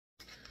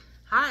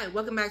Hi,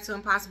 welcome back to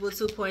Impossible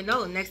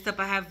 2.0. Next up,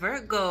 I have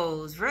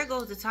Virgos.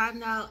 Virgos, the time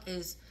now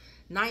is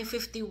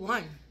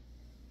 9:51.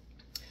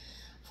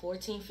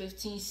 14,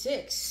 15,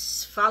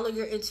 6. Follow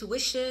your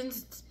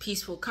intuitions.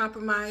 Peaceful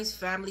compromise.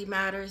 Family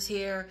matters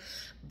here.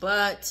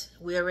 But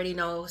we already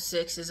know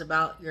 6 is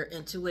about your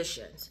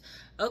intuitions.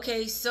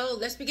 Okay, so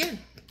let's begin.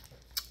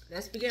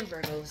 Let's begin,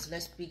 Virgos.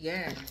 Let's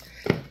begin.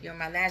 You're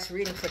my last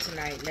reading for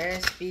tonight.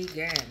 Let's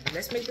begin.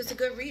 Let's make this a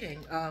good reading,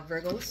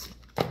 Virgos.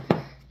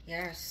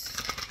 Yes.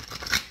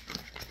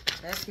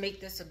 Let's make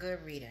this a good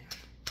reading.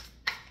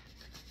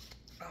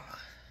 Oh.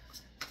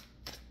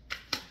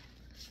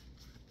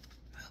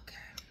 Okay.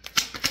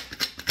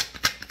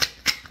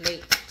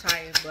 Late,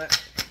 tired,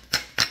 but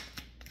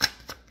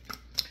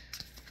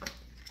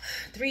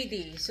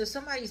 3D. So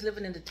somebody's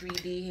living in the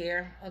 3D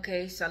here.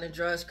 Okay, selling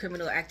drugs,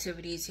 criminal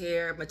activities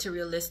here,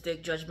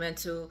 materialistic,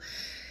 judgmental.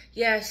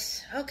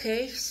 Yes.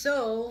 Okay.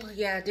 So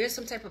yeah, there's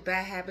some type of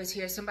bad habits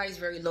here. Somebody's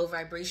very low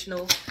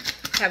vibrational.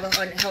 Have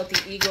an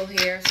unhealthy ego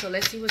here. So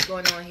let's see what's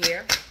going on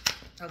here.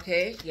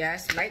 Okay,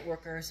 yes, light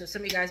worker. So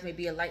some of you guys may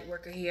be a light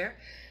worker here.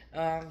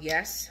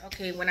 Yes.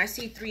 Okay, when I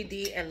see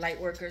 3D and light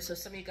worker, so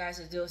some of you guys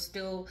are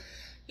still,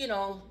 you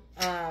know,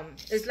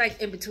 it's like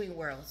in between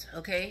worlds.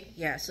 Okay,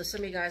 yeah. So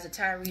some of you guys are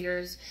tarot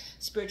readers,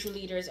 spiritual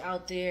leaders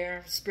out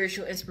there,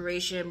 spiritual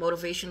inspiration,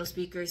 motivational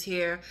speakers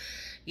here.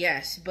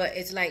 Yes, but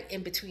it's like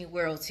in between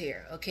worlds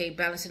here. Okay,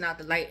 balancing out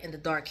the light and the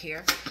dark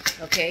here.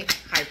 Okay,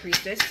 high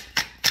priestess.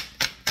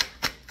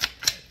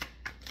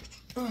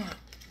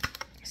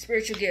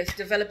 Spiritual gifts,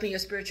 developing your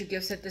spiritual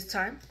gifts at this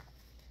time.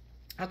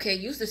 Okay,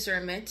 use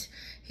discernment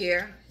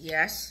here.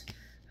 Yes.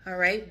 All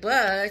right,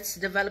 but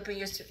developing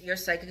your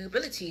psychic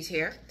abilities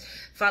here.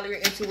 Follow your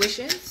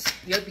intuitions.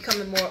 You're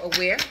becoming more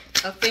aware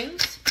of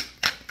things.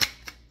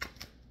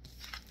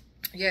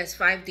 Yes,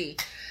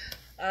 5D.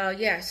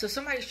 Yeah, so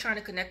somebody's trying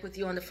to connect with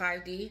you on the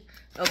 5D.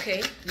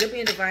 Okay, you're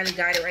being divinely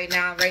guided right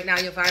now. Right now,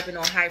 you're vibing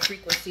on high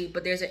frequency,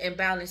 but there's an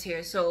imbalance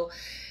here. So,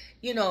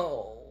 you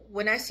know,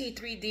 when I see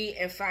 3D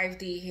and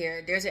 5D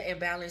here, there's an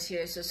imbalance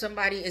here. So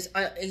somebody is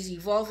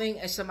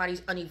evolving and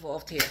somebody's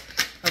unevolved here.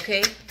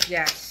 Okay?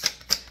 Yes.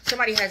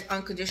 Somebody has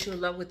unconditional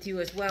love with you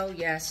as well.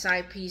 Yes.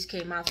 Side piece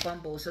came out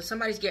fumble. So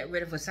somebody's getting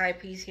rid of a side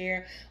piece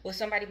here. Or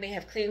somebody may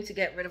have claimed to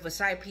get rid of a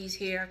side piece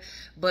here,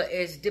 but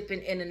it's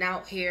dipping in and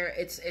out here.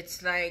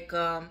 It's like,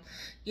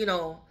 you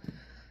know,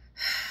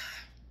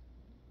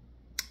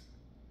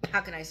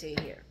 how can I say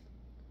it here?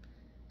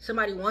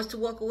 Somebody wants to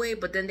walk away,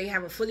 but then they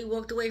haven't fully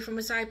walked away from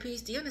a side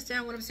piece. Do you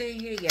understand what I'm saying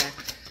here? Yeah.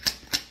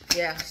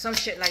 Yeah, some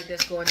shit like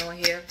this going on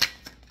here.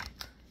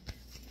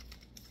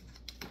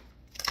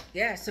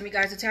 Yeah, some of you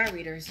guys are tarot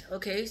readers.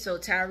 Okay, so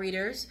tarot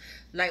readers,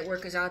 light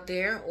workers out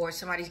there, or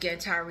somebody's getting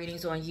tarot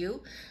readings on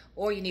you,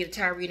 or you need a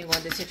tarot reading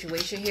on the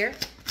situation here.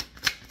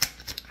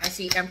 I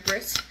see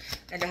Empress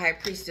and the High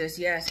Priestess.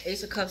 Yes,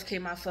 Ace of Cups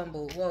came out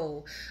fumble.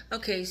 Whoa.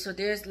 Okay, so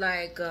there's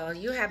like,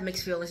 you have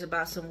mixed feelings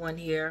about someone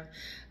here.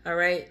 All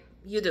right.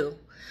 You do.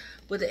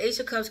 With the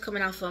Ace of Cups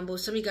coming out fumble,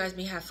 some of you guys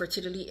may have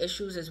fertility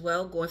issues as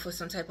well, going for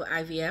some type of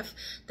IVF.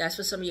 That's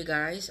for some of you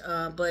guys.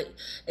 But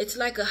it's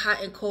like a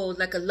hot and cold,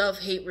 like a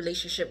love-hate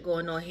relationship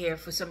going on here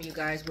for some of you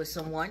guys with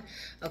someone.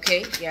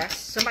 Okay, yes.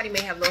 Somebody may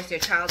have lost their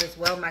child as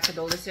well, my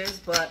condolences.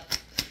 But,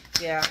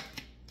 yeah,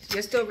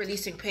 you're still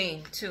releasing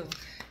pain, too.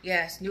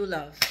 Yes, new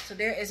love. So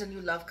there is a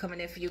new love coming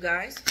in for you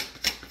guys.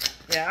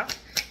 Yeah.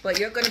 But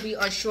you're going to be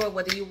unsure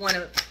whether you want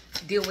to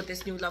deal with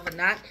this new love or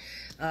not.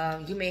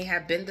 You may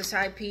have been the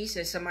side piece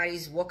and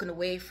somebody's walking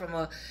away from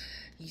a...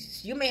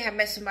 You may have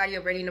met somebody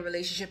already in a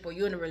relationship, or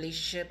you're in a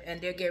relationship and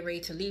they're getting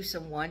ready to leave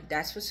someone.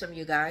 That's for some of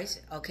you guys,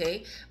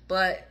 okay?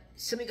 But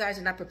some of you guys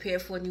are not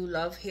prepared for new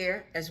love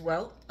here as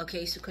well,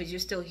 okay? So because you're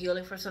still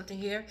healing from something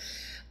here,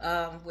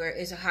 where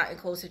it's a hot and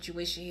cold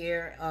situation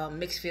here,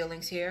 mixed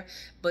feelings here,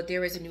 but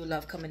there is a new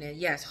love coming in.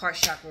 Yes, heart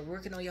chakra. We're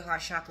working on your heart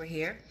chakra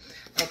here,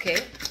 okay?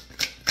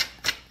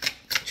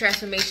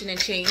 Transformation and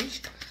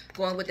change.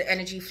 Going with the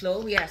energy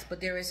flow, yes,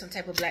 but there is some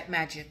type of black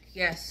magic.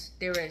 Yes,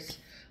 there is.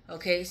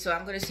 Okay, so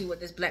I'm going to see what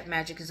this black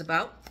magic is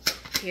about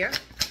here.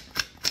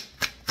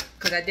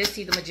 Because I did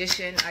see the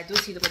magician. I do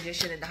see the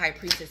magician and the high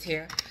priestess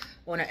here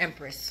on an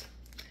empress.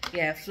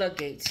 Yeah,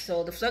 floodgates.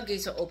 So the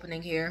floodgates are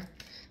opening here.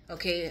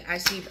 Okay, I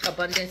see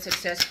abundance,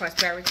 success,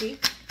 prosperity.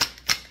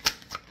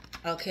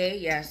 Okay,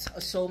 yes, a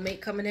soulmate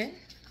coming in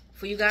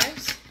for you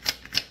guys.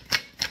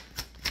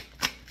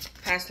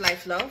 Past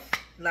life love.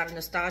 A lot of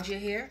nostalgia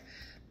here.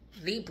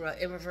 Libra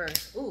in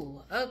reverse.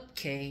 Ooh,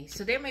 okay.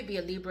 So there may be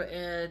a Libra.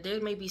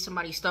 There may be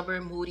somebody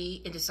stubborn,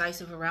 moody,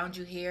 indecisive around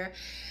you here.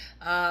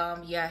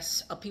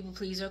 Yes, a people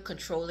pleaser,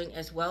 controlling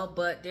as well.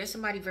 But there's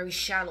somebody very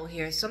shallow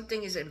here.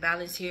 Something is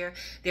imbalanced here.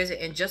 There's an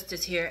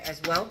injustice here as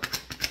well.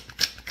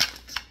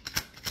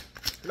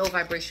 Low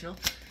vibrational.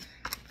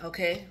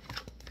 Okay.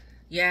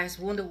 Yes,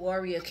 wounded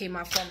warrior came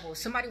out fumble.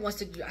 Somebody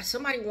wants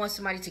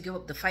somebody to give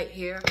up the fight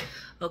here.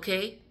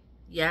 Okay.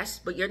 Yes,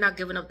 but you're not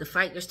giving up the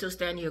fight. You're still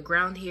standing your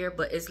ground here,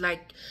 but it's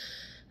like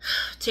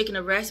taking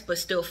a rest, but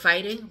still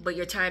fighting. But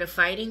you're tired of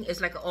fighting. It's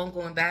like an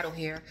ongoing battle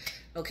here.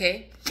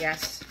 Okay?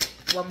 Yes.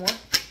 One more.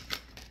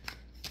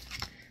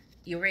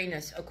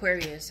 Uranus,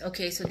 Aquarius.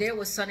 Okay, so there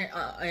was sudden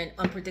an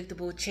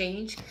unpredictable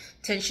change,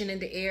 tension in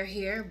the air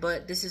here,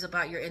 but this is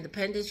about your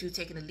independence, you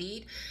taking the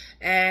lead,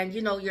 and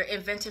you know, your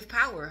inventive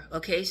power.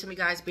 Okay, some of you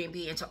guys may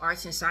be into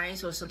arts and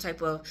science, or some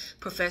type of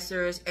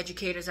professors,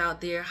 educators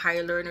out there,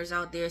 higher learners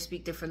out there,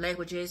 speak different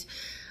languages.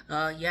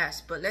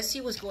 Yes, but let's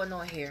see what's going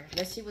on here.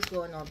 Let's see what's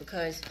going on,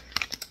 because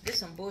there's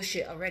some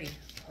bullshit already.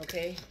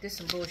 Okay, there's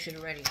some bullshit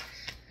already.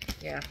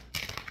 Yeah.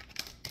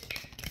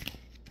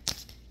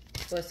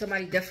 But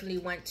somebody definitely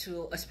went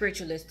to a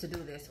spiritualist to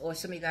do this. Or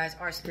some of you guys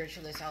are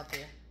spiritualists out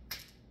there.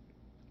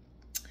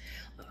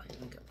 Let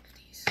me go with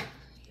these.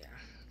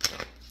 Yeah.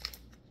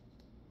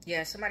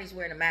 Yeah, somebody's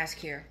wearing a mask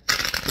here.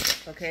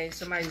 Okay,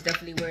 somebody's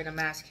definitely wearing a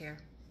mask here.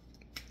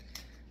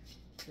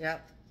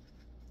 Yep.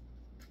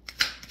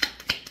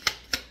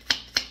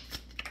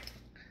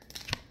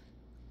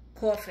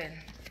 Coffin.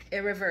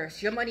 In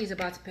reverse. Your money is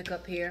about to pick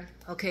up here.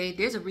 Okay,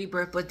 there's a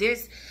rebirth, but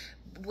there's...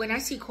 When I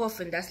see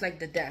coffin, that's like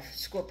the death,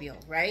 Scorpio,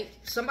 right?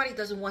 Somebody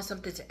doesn't want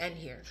something to end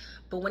here.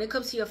 But when it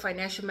comes to your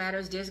financial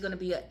matters, there's going to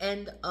be an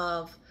end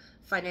of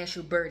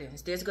financial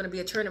burdens. There's going to be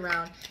a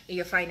turnaround in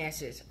your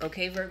finances.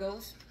 Okay,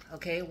 Virgos?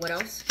 Okay, what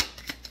else?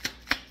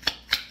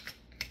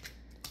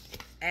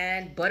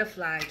 And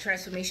butterfly,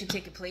 transformation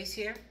taking place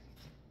here.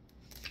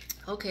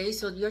 Okay,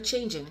 so you're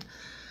changing.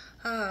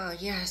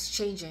 Yes,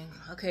 changing.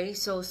 Okay,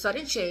 so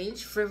sudden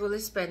change,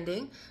 frivolous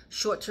spending,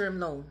 short-term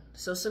loan.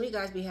 So some of you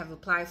guys may have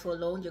applied for a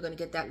loan. You're going to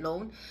get that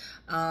loan.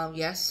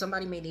 Yes,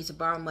 somebody may need to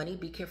borrow money.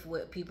 Be careful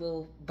with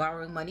people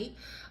borrowing money.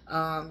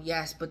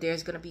 Yes, but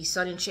there's going to be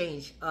sudden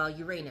change.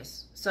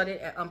 Uranus, sudden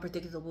and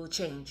unpredictable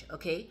change.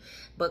 Okay,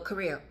 but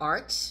career,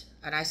 arts,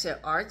 and I said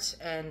arts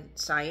and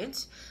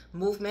science,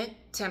 movement,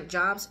 temp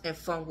jobs, and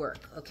fun work.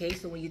 Okay,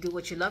 so when you do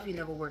what you love, you're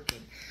never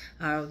working.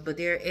 But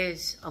there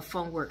is a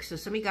fun work. So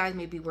some of you guys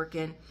may be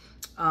working,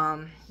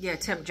 yeah,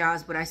 temp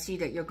jobs, but I see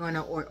that you're going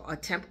to, or a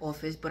temp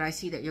office, but I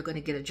see that you're going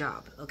to get a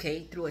job,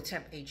 okay, through a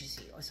temp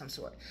agency or some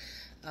sort.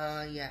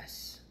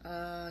 Yes.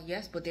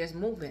 Yes, but there's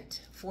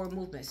movement, forward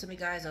movement. Some of you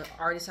guys are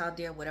artists out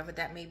there, whatever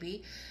that may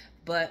be.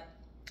 But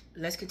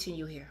let's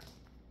continue here.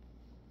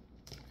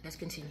 Let's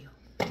continue.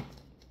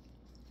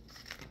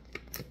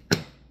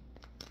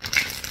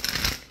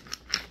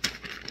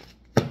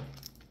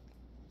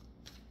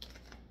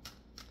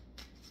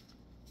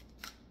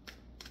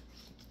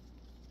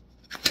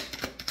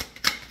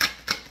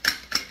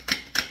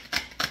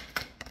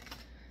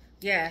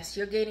 Yes,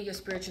 you're gaining your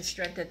spiritual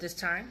strength at this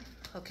time.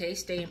 Okay,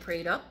 staying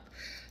prayed up,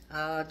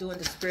 doing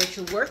the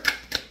spiritual work,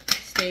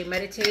 staying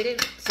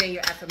meditated, saying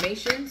your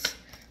affirmations.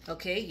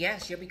 Okay,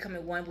 yes, you're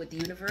becoming one with the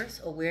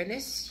universe,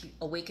 awareness,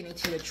 awakening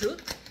to your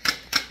truth,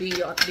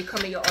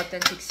 becoming your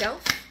authentic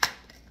self.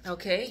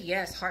 Okay,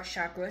 yes, heart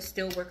chakra,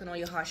 still working on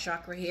your heart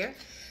chakra here.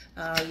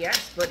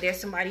 Yes, but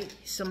there's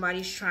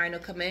somebody's trying to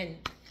come in.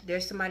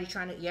 There's somebody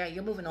trying to, yeah,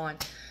 you're moving on.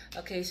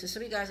 Okay, so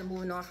some of you guys are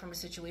moving on from a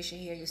situation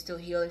here. You're still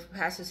healing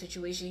past a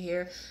situation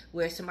here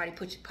where somebody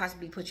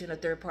possibly put you in a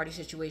third-party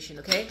situation,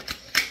 okay?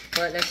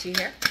 But let's see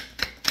here.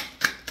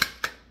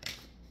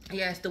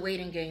 Yes, the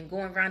waiting game,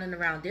 going round and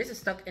around. There's a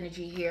stuck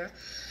energy here.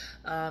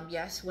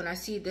 Yes, when I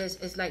see this,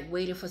 it's like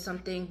waiting for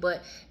something,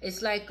 but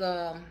it's like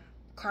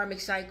karmic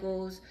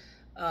cycles,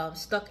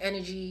 stuck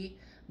energy,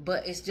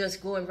 but it's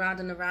just going round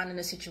and around in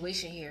a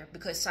situation here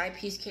because side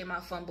piece came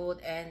out fumbled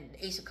and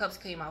Ace of Cups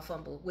came out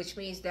fumbled, which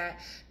means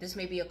that this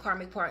may be a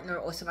karmic partner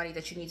or somebody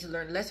that you need to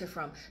learn a lesson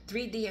from.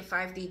 3D and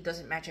 5D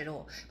doesn't match at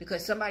all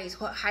because somebody's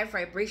high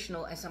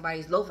vibrational and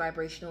somebody's low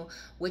vibrational,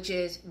 which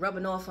is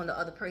rubbing off on the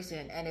other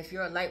person. And if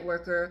you're a light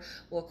worker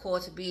or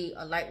called to be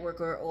a light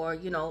worker or,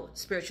 you know,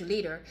 spiritual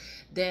leader,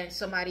 then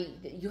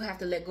you have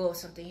to let go of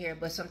something here,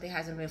 but something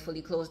hasn't been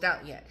fully closed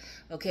out yet.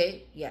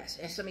 Okay? Yes.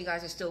 And some of you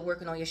guys are still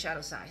working on your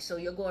shadow side. So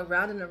you're going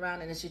round and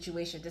around in a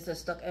situation. There's a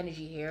stuck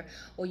energy here,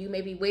 or you may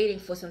be waiting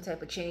for some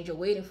type of change or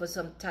waiting for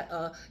some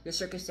your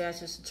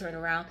circumstances to turn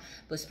around,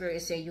 but Spirit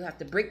is saying you have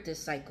to break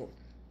this cycle.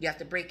 You have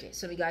to break it.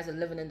 Some of you guys are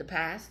living in the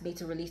past, need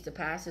to release the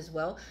past as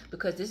well,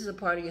 because this is a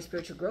part of your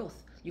spiritual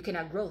growth. You can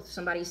have growth.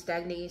 Somebody's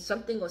stagnating,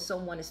 something or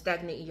someone is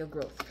stagnating your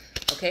growth.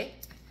 Okay?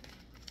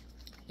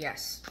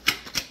 Yes.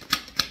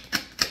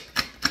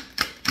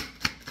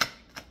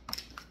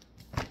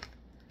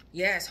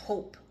 Yes,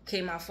 hope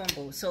came out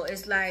fumble. So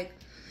it's like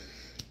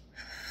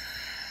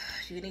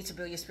you need to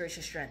build your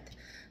spiritual strength.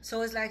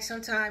 So it's like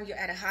sometimes you're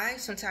at a high,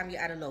 sometimes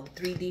you're at a low.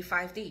 3D,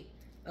 5D.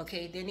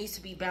 Okay, there needs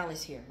to be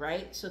balance here,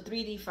 right? So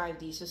 3D,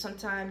 5D. So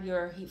sometimes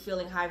you're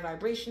feeling high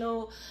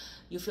vibrational,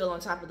 you feel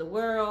on top of the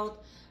world,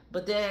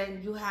 but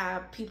then you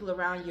have people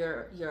around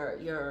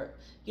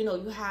you know,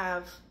 you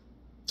have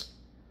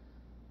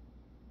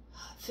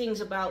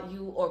things about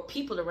you or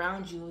people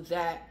around you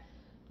that,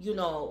 you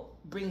know,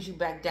 brings you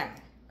back down.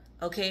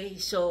 Okay,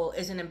 so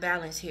it's an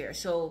imbalance here.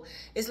 So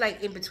it's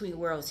like in between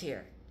worlds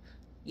here.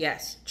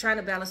 Yes, trying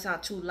to balance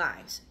out two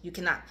lives. You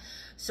cannot.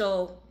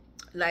 So,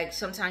 like,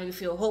 sometimes you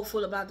feel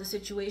hopeful about the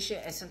situation,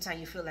 and sometimes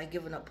you feel like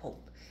giving up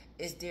hope.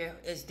 Is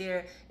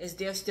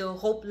there still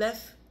hope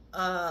left?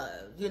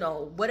 You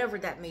know, whatever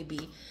that may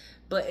be.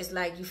 but it's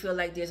like you feel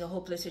like there's a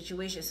hopeless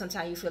situation.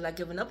 Sometimes you feel like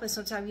giving up and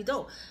sometimes you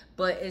don't.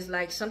 But it's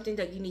like something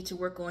that you need to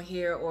work on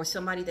here, or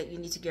somebody that you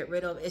need to get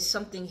rid of. It's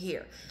something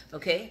here,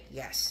 okay?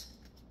 Yes.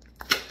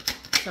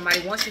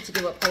 Somebody wants you to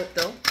give up hope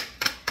though.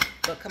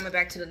 But coming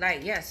back to the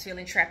light, yes,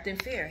 feeling trapped in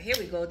fear. Here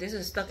we go. This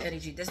is stuck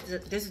energy. This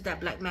is that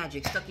black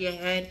magic. Stuck in your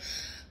head,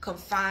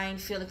 confined,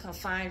 feeling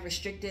confined,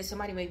 restricted.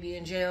 Somebody may be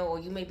in jail, or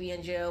you may be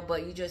in jail,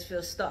 but you just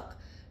feel stuck.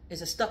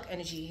 There's a stuck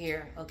energy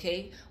here,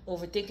 okay?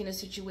 Overthinking the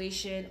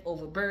situation,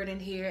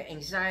 overburdened here,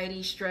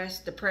 anxiety, stress,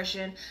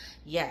 depression.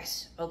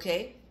 Yes,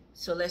 okay?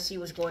 So let's see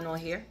what's going on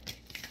here.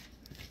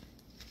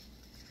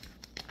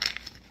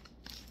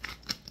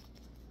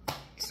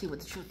 Let's see what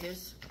the truth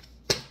is.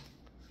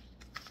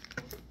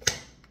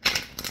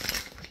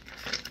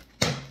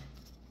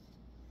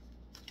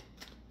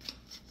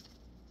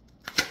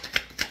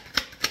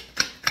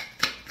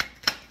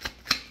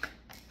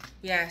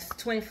 Yes,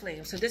 twin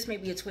flame. So this may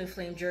be a twin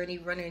flame journey,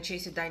 running and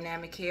chasing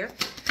dynamic here.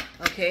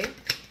 Okay.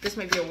 This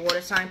may be a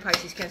water sign,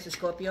 Pisces, Cancer,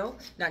 Scorpio.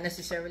 Not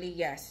necessarily,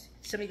 yes.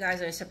 Some of you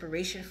guys are in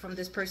separation from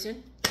this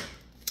person.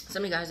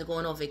 Some of you guys are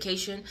going on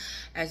vacation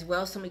as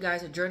well. Some of you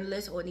guys are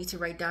journalists, or need to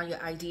write down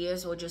your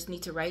ideas, or just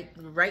need to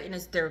writing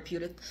is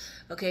therapeutic.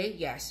 Okay,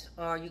 yes.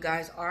 Or you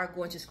guys are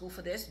going to school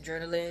for this,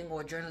 journaling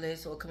or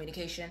journalist or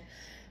communication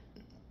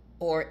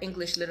or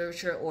English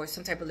literature or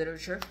some type of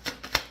literature.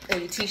 Or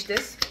you teach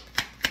this.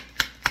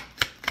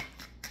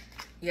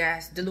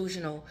 Yes,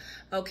 delusional.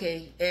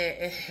 Okay,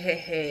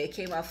 it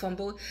came out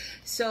fumbled.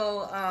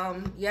 So,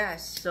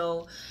 yes,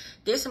 so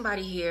there's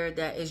somebody here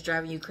that is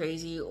driving you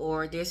crazy,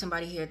 or there's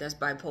somebody here that's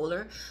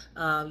bipolar.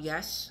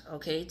 Yes,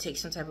 okay, take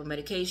some type of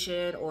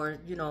medication, or,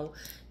 you know,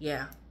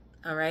 yeah,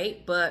 all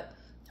right. But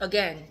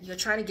again, you're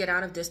trying to get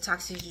out of this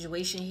toxic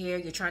situation here.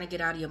 You're trying to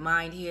get out of your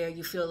mind here.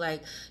 You feel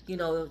like, you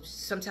know,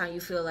 sometimes you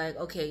feel like,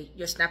 okay,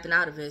 you're snapping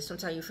out of it.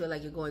 Sometimes you feel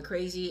like you're going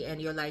crazy,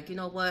 and you're like, you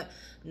know what?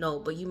 No,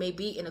 but you may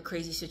be in a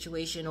crazy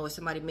situation, or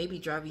somebody may be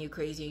driving you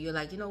crazy, and you're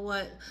like, you know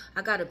what?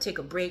 I got to take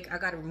a break. I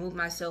got to remove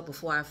myself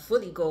before I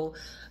fully go,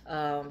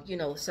 you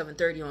know,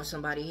 7:30 on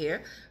somebody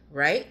here,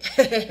 right?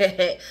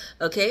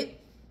 Okay?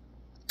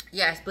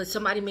 Yes, but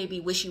somebody may be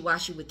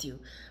wishy-washy with you,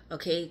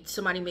 okay?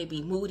 Somebody may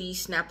be moody,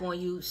 snap on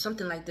you,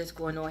 something like this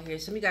going on here.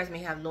 Some of you guys may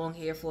have long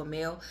hair for a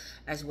male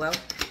as well.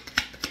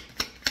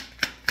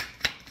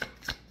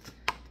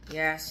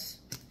 Yes.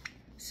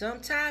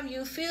 Sometimes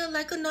you feel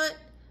like a nut,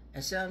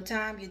 and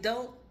sometimes you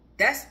don't.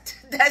 That's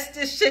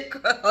this shit.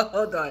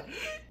 Hold on.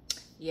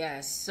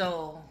 Yes,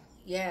 so,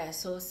 yeah,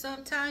 so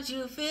sometimes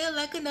you feel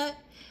like a nut,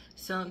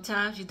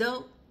 sometimes you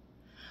don't.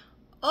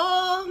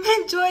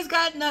 Almond Joys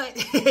got nut.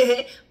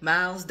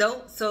 Mounds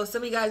don't. So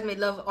some of you guys may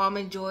love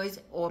Almond Joys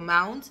or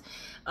Mounds,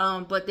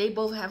 but they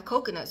both have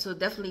coconut. So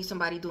definitely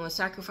somebody doing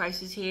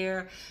sacrifices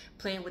here,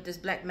 playing with this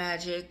black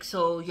magic.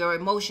 So your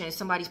emotions,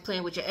 somebody's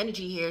playing with your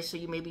energy here. So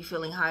you may be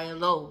feeling high and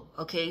low.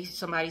 Okay,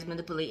 somebody's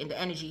manipulating the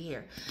energy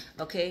here.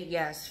 Okay,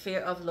 yes,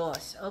 fear of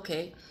loss.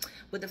 Okay.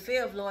 With the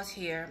fear of loss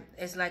here,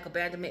 it's like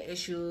abandonment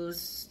issues,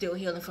 still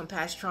healing from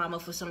past trauma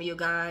for some of you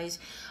guys,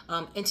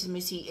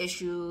 intimacy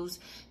issues.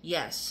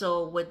 Yes,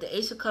 so with the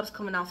Ace of Cups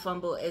coming out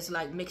fumble, it's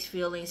like mixed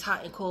feelings,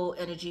 hot and cold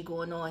energy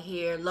going on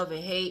here, love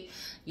and hate.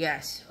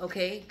 Yes,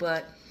 okay,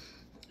 but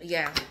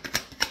yeah,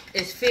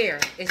 it's fear.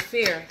 It's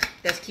fear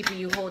that's keeping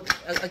you hold.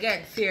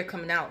 Again, fear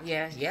coming out.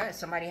 Yeah,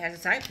 somebody has a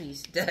side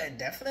piece.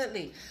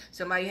 Definitely.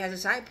 Somebody has a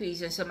side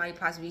piece, and somebody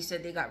possibly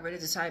said they got rid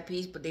of the side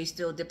piece, but they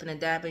still dipping and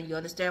dabbing. You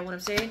understand what I'm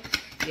saying?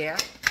 Yeah.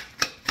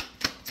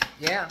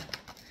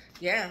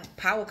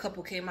 Power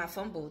couple came out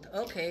fumbled.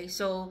 Okay,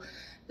 so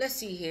let's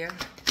see here.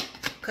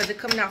 Because it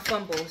coming out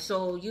fumbled.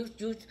 So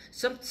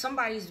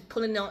somebody's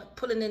pulling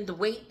in the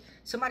weight.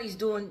 Somebody's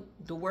doing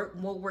the work,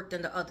 more work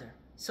than the other.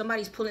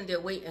 Somebody's pulling their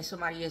weight and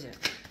somebody isn't.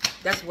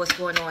 That's what's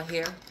going on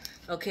here.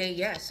 Okay,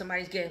 yeah,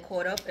 somebody's getting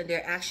caught up in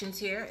their actions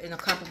here, in a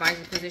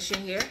compromising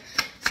position here.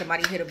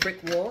 Somebody hit a brick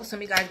wall. Some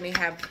of you guys may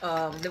have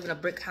live in a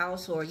brick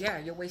house, or yeah,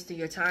 you're wasting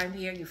your time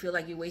here. You feel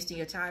like you're wasting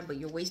your time, but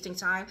you're wasting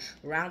time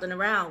round and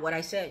around. What I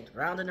said,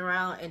 round and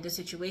around in this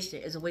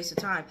situation is a waste of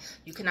time.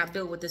 You cannot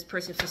build with this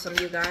person for some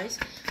of you guys.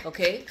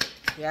 Okay,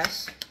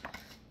 yes.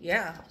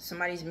 Yeah,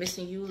 somebody's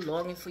missing you,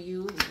 longing for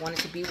you, wanting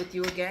to be with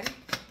you again.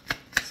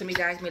 Some of you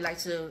guys may like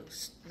to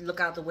look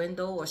out the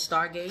window or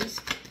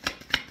stargaze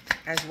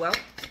as well.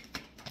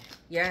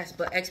 Yes,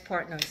 but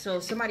ex-partner. So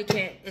somebody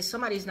can't, if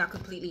somebody's not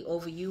completely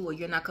over you, or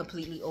you're not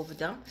completely over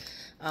them.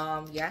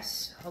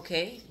 Yes,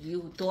 okay.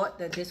 You thought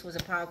that this was a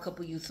power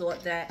couple. You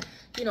thought that,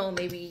 you know,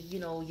 maybe, you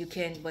know, you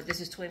can, but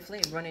this is twin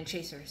flame, running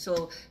chaser.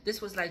 So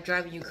this was like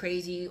driving you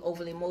crazy,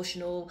 overly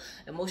emotional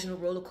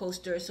roller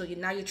coaster. So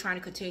now you're trying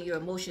to contain your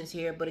emotions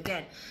here. But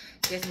again,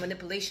 there's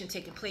manipulation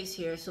taking place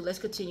here. So let's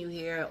continue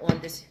here on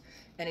this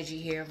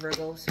energy here,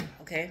 Virgos,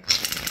 okay?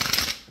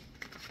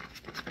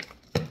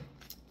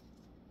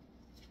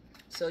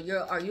 So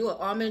are you an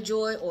almond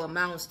joy or a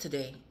mounds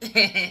today?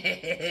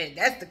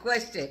 That's the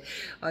question.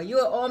 Are you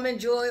an almond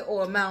joy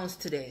or a mounds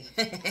today?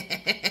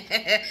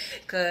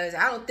 Because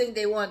I don't think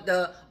they want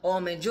the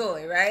almond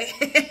joy, right?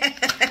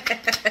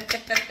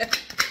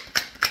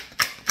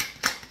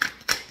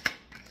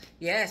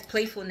 Yes,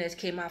 playfulness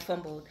came out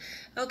fumbled.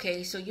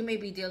 Okay, so you may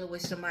be dealing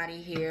with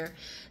somebody here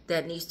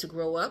that needs to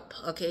grow up.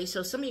 Okay,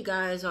 so some of you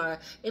guys are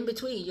in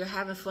between. You're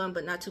having fun,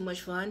 but not too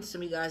much fun.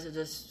 Some of you guys are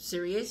just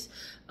serious.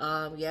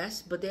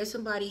 Yes, but there's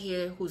somebody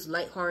here who's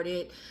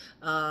lighthearted.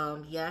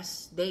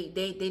 Yes,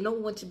 they know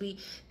when to be.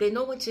 They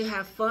know when to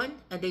have fun,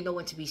 and they know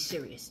when to be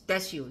serious.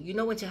 That's you. You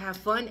know when to have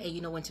fun, and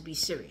you know when to be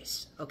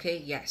serious.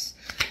 Okay, yes,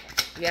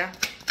 yeah,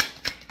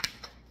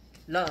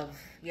 love,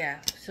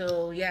 yeah.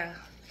 So yeah.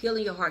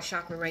 Healing your heart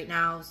chakra right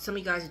now. Some of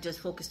you guys are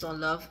just focused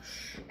on love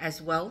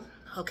as well,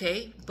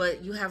 okay?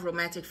 But you have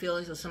romantic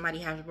feelings, or somebody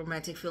has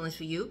romantic feelings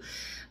for you.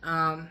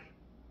 But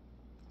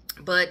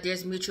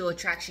there's mutual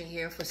attraction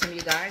here for some of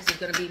you guys. There's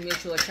going to be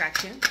mutual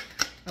attraction,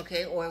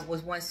 okay? Or it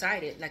was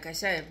one-sided, like I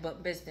said,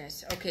 but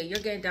business. Okay, you're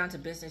getting down to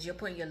business. You're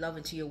putting your love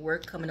into your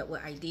work, coming up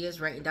with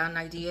ideas, writing down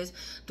ideas,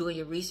 doing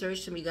your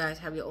research. Some of you guys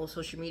have your own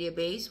social media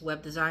base,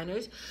 web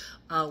designers,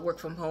 work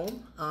from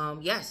home.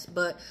 Yes,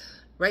 but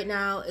right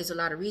now, is a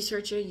lot of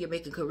researching. You're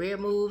making career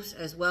moves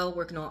as well,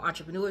 working on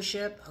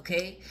entrepreneurship,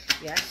 okay?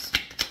 Yes.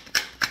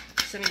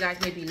 Some of you guys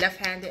may be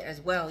left-handed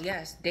as well.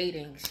 Yes,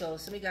 dating. So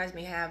some of you guys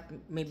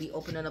may be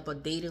opening up a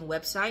dating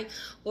website,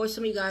 or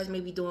some of you guys may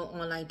be doing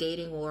online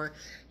dating, or,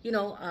 you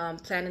know,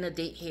 planning a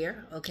date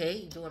here,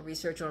 okay? Doing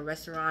research on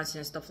restaurants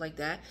and stuff like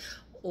that.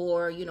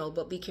 Or, you know,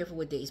 but be careful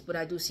with dates. But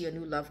I do see a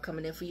new love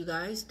coming in for you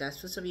guys. That's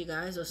for some of you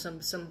guys. Or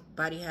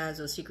somebody has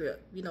a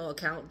secret, you know,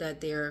 account that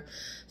they're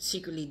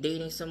secretly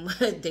dating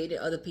someone, dating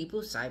other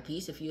people. Side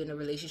piece. If you're in a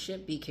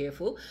relationship, be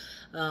careful.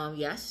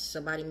 Yes,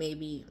 somebody may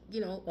be,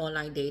 you know,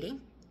 online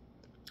dating.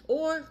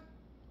 Or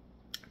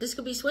this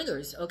could be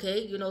swingers, okay?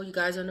 You know, you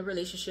guys are in a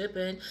relationship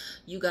and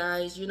you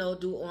guys, you know,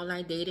 do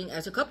online dating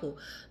as a couple.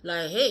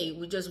 Like, hey,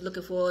 we're just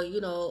looking for, you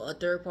know, a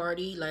third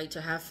party, like,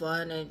 to have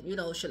fun and, you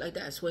know, shit like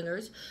that.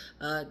 Swingers.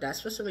 That's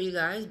for some of you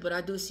guys. But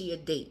I do see a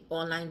date,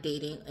 online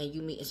dating, and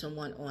you meeting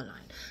someone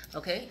online.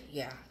 Okay?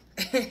 Yeah.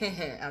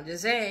 I'm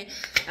just saying,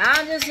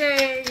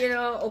 you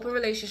know, open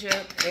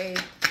relationship. Hey,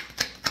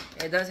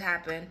 it does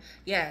happen.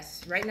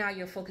 Yes. Right now,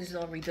 you're focused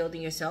on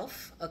rebuilding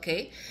yourself.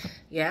 Okay?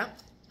 Yeah.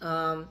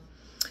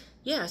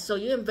 Yeah, so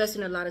you're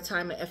investing a lot of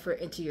time and effort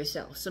into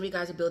yourself. Some of you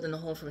guys are building a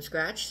home from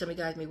scratch. Some of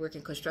you guys may work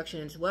in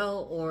construction as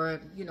well, or,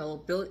 you know,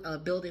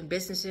 building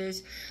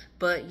businesses.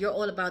 But you're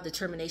all about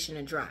determination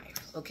and drive,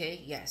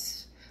 okay?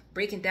 Yes.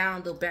 Breaking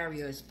down the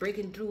barriers,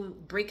 breaking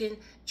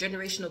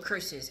generational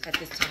curses at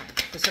this time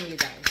for some of you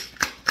guys.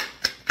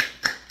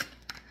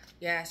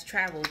 Yes,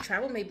 travel.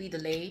 Travel may be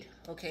delayed,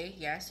 okay,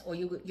 yes. Or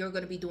you're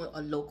going to be doing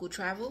a local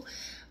travel.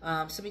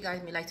 Some of you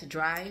guys may like to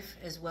drive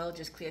as well.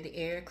 Just clear the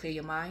air, clear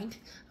your mind,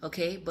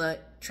 okay.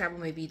 But travel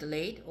may be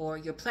delayed, or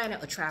you're planning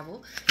a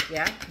travel,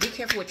 yeah. Be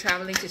careful with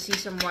traveling to see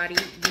somebody,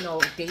 you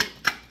know, date,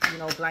 you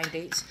know, blind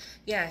dates.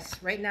 Yes,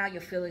 right now your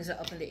feelings are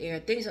up in the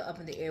air. Things are up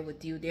in the air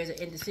with you. There's an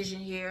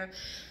indecision here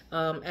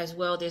as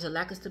well. There's a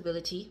lack of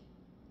stability.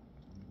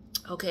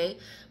 Okay,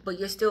 but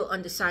you're still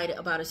undecided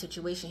about a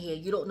situation here.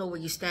 You don't know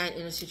where you stand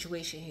in a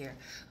situation here.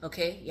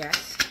 Okay,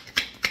 yes.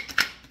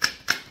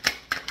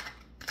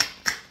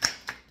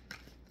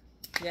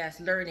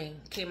 Yes,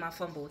 learning came out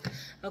fumbled.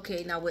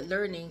 Okay, now with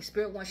learning,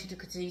 Spirit wants you to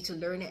continue to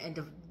learn it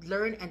and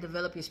learn and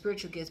develop your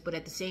spiritual gifts. But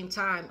at the same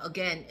time,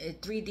 again,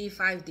 3D,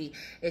 5D,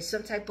 it's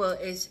some type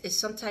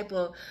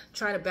of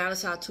trying to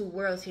balance out two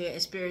worlds here.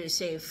 And Spirit is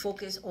saying,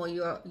 focus on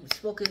your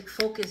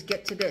focus.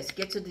 Get to this.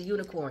 Get to the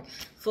unicorn.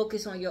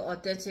 Focus on your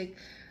authentic,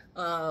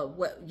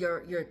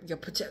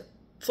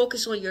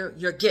 focus on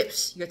your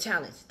gifts, your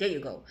talents. There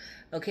you go.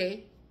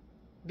 Okay,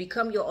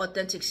 become your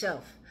authentic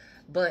self.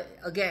 But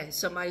again,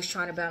 somebody's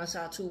trying to balance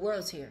out two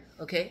worlds here,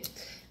 okay?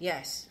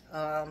 Yes,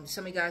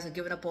 some of you guys are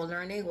giving up on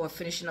learning or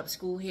finishing up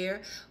school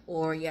here.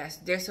 Or yes,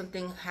 there's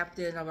something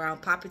happening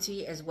around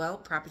property as well,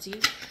 property,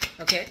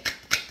 okay?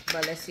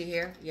 But let's see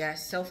here.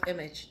 Yes,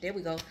 self-image. There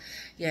we go.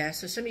 Yeah,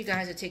 so some of you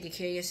guys are taking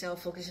care of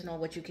yourself, focusing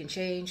on what you can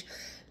change.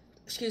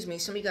 Excuse me,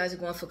 some of you guys are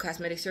going for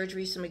cosmetic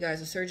surgery. Some of you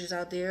guys are surgeons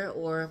out there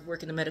or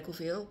work in the medical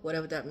field,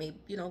 whatever that may,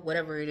 you know,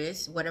 whatever it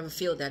is, whatever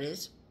field that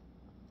is.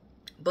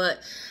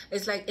 But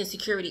it's like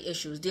insecurity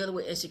issues, dealing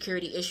with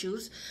insecurity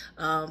issues.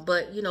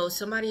 But, you know,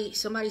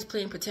 somebody's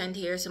playing pretend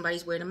here.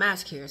 Somebody's wearing a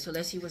mask here. So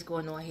let's see what's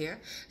going on here.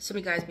 Some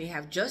of you guys may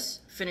have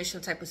just finished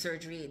some type of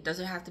surgery. It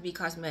doesn't have to be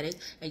cosmetic.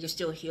 And you're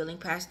still healing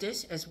past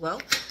this as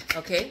well.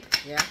 Okay.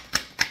 Yeah.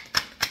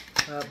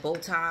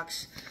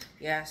 Botox.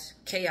 Yes.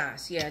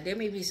 Chaos. Yeah. There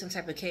may be some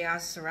type of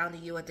chaos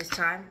surrounding you at this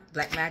time.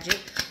 Black magic.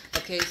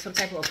 Okay. Some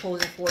type of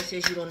opposing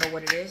forces. You don't know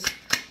what it is.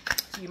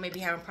 You may be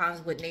having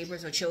problems with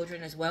neighbors or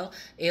children as well.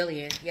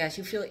 Alien. Yes,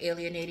 you feel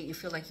alienated. You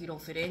feel like you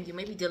don't fit in. You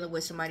may be dealing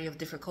with somebody of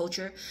different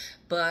culture.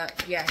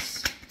 But,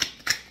 yes.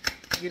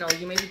 You know,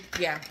 you may be...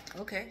 Yeah.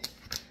 Okay.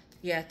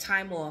 Yeah,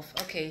 time off.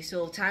 Okay,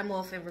 so time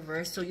off in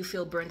reverse. So you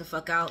feel burned the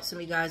fuck out. Some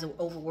of you guys are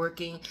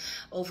overworking,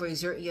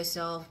 overexerting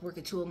yourself,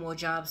 working 2 or more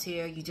jobs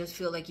here. You just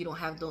feel like you don't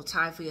have no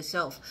time for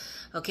yourself.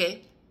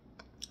 Okay?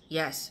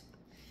 Yes.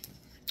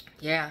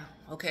 Yeah.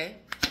 Okay.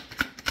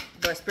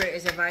 But Spirit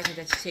is advising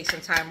that you take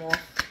some time off.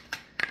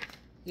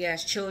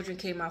 Yes, children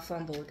came out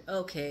fumbled.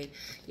 Okay,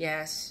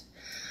 yes.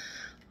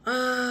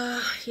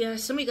 Yeah,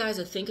 some of you guys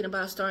are thinking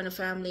about starting a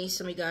family.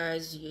 Some of you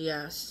guys,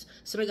 yes.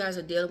 Some of you guys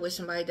are dealing with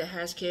somebody that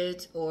has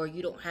kids, or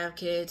you don't have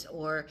kids,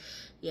 or,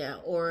 yeah,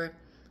 or,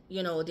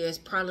 you know, there's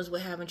problems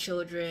with having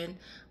children,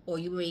 or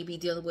you may be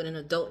dealing with an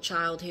adult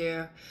child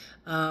here.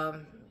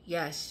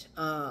 Yes,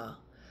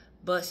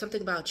 but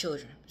something about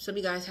children. Some of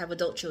you guys have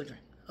adult children,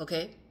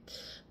 okay?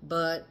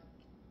 But,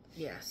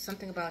 yeah,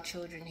 something about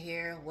children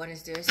here. What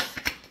is this?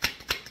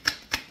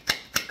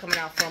 Coming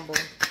out fumble.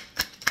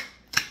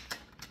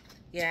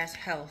 Yes,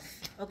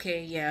 health.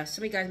 Okay, yeah.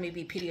 Some of you guys may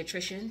be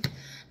pediatrician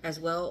as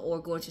well, or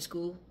going to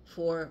school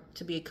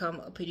to become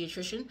a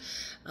pediatrician.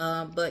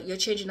 But you're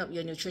changing up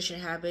your nutrition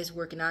habits,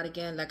 working out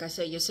again. Like I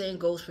said, you're setting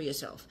goals for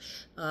yourself.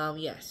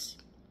 Yes.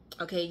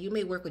 Okay, you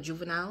may work with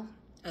juvenile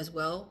as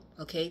well.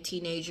 Okay,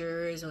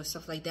 teenagers or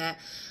stuff like that.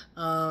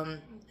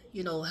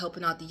 You know,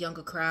 helping out the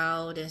younger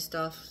crowd and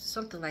stuff.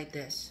 Something like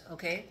this.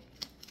 Okay,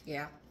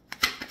 yeah.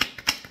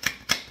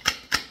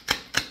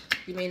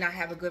 You may not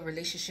have a good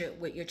relationship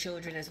with your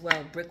children as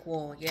well. Brick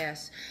wall,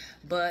 yes.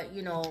 But,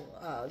 you know,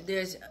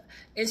 there's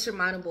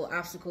insurmountable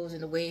obstacles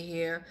in the way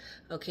here,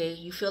 okay?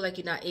 You feel like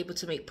you're not able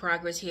to make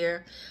progress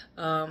here.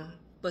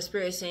 But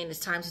Spirit is saying it's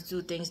time to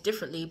do things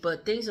differently.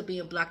 But things are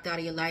being blocked out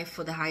of your life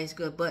for the highest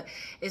good. But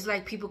it's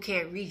like people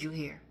can't read you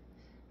here,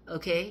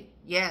 okay?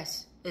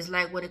 Yes. It's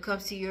like when it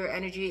comes to your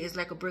energy, it's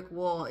like a brick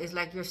wall. It's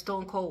like you're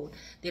stone cold.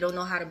 They don't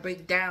know how to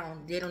break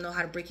down. They don't know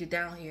how to break you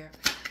down here,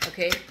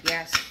 okay?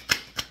 Yes.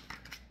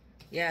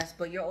 Yes,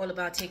 but you're all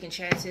about taking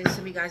chances.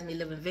 Some of you guys may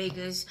live in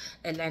Vegas,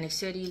 Atlantic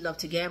City, love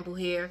to gamble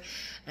here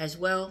as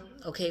well.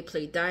 Okay,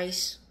 play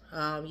dice,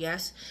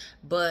 yes.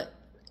 But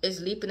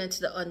it's leaping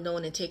into the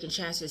unknown and taking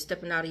chances,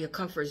 stepping out of your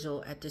comfort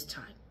zone at this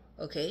time.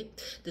 Okay,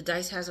 the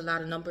dice has a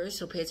lot of numbers,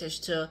 so pay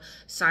attention to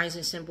signs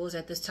and symbols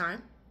at this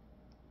time.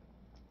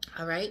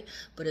 All right,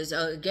 but as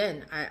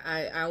again,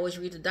 I always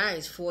read the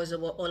dice. 4 is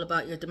all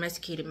about your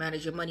domesticated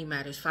matters, your money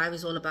matters. 5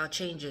 is all about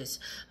changes.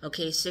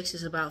 Okay, 6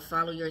 is about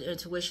follow your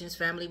intuitions,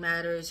 family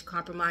matters,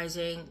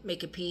 compromising,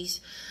 making peace.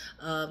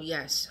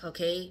 Yes,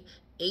 okay.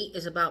 8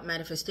 is about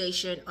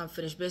manifestation,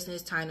 unfinished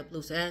business, tying up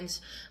loose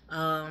ends.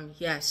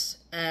 Yes,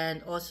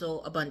 and also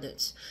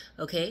abundance.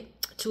 Okay,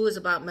 2 is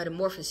about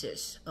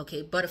metamorphosis.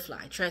 Okay,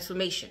 butterfly,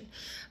 transformation.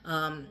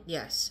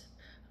 Yes.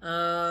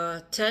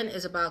 10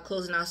 is about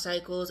closing out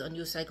cycles, a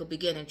new cycle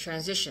beginning,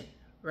 transition,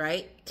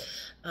 right?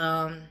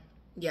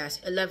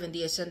 Yes, 11,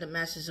 the Ascendant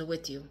Masters are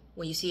with you.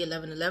 When you see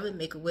 1111,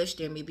 make a wish.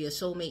 There may be a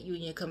soulmate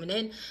union coming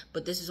in,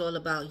 but this is all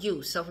about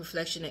you,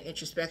 self-reflection and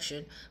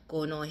introspection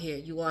going on here.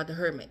 You are the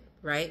hermit,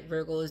 right?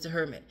 Virgo is the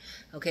hermit,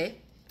 okay?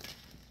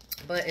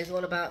 But it's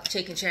all about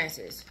taking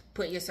chances,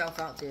 putting yourself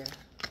out there.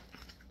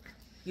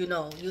 You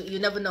know, you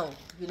never know.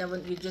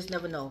 You just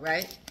never know,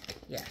 right?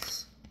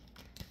 Yes.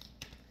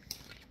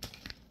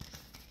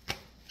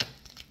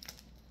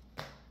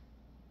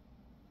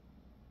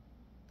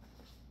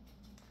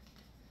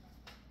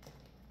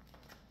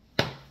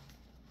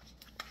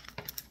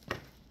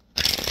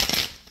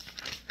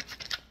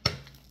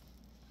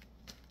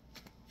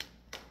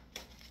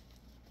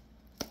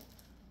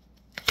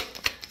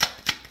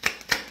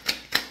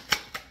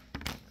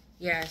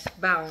 Yes,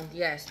 bound.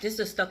 Yes, this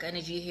is a stuck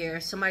energy here.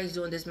 Somebody's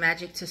doing this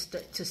magic to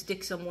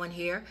stick someone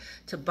here,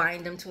 to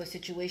bind them to a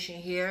situation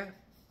here.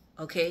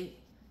 Okay,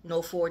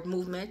 no forward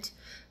movement.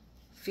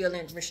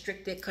 Feeling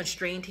restricted,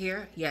 constrained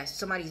here. Yes,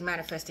 somebody's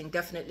manifesting,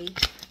 definitely.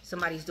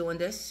 Somebody's doing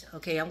this.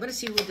 Okay, I'm going to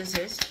see who this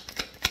is.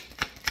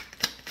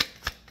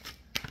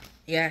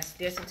 Yes,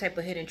 there's some type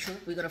of hidden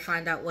truth. We're going to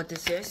find out what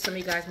this is. Some of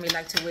you guys may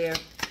like to wear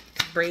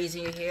braids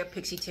in your hair,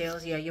 pixie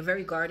tails. Yeah, you're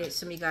very guarded.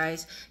 Some of you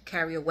guys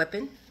carry a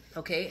weapon,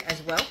 okay,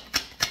 as well.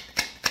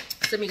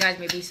 Some of you guys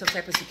may be some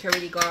type of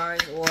security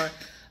guards or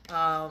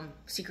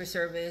Secret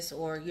Service,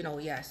 or, you know,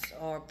 yes,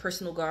 or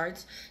personal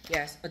guards.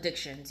 Yes,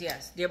 addictions.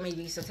 Yes, there may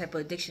be some type of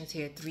addictions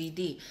here,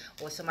 3D,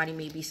 or somebody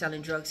may be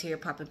selling drugs here,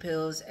 popping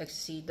pills,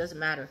 ecstasy, doesn't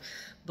matter.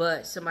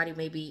 But somebody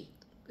may be,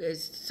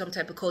 is some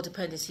type of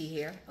codependency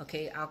here,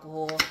 okay,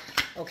 alcohol,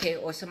 okay,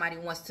 or somebody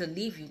wants to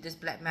leave you. This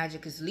black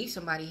magic is leave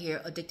somebody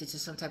here addicted to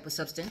some type of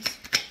substance,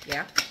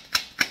 yeah.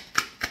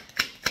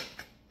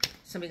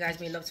 Some of you guys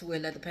may love to wear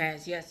leather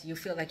pants. Yes, you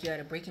feel like you're at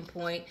a breaking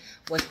point.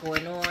 What's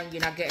going on?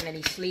 You're not getting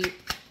any sleep.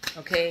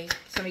 Okay,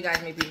 some of you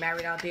guys may be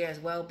married out there as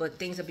well, but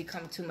things are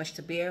becoming too much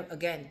to bear.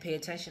 Again, pay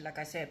attention. Like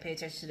I said, pay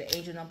attention to the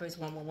angel numbers,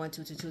 111,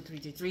 222,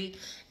 333.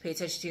 Pay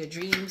attention to your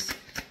dreams,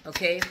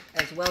 okay,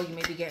 as well. You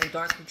may be getting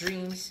dark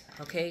dreams,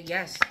 okay.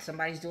 Yes,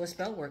 somebody's doing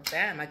spell work.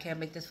 Bam, I can't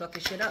make this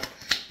fucking shit up.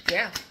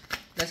 Yeah,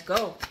 let's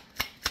go.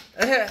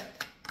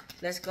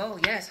 Let's go.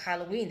 Yes,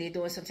 Halloween. They're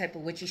doing some type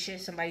of witchy shit.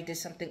 Somebody did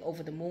something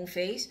over the moon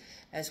phase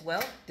as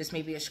well. This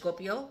may be a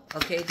Scorpio.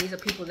 Okay, these are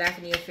people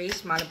laughing in your face,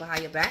 smiling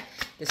behind your back.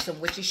 There's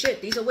some witchy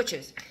shit. These are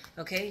witches.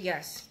 Okay,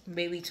 yes.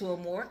 Maybe 2 or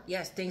more.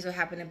 Yes, things are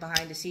happening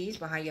behind the scenes,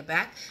 behind your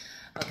back.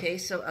 Okay,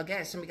 so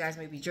again, some of you guys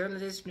may be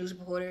journalists, news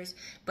reporters.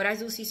 But I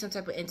do see some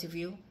type of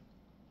interview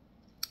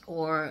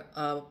or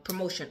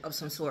promotion of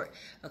some sort.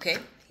 Okay,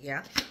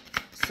 yeah.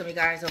 Some of you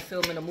guys are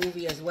filming a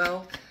movie as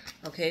well.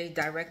 Okay,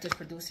 directors,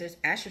 producers,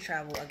 astral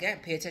travel. Again,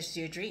 pay attention to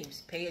your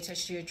dreams. Pay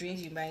attention to your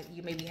dreams. You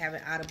may be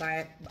having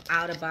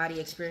out of body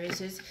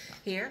experiences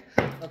here.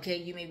 Okay,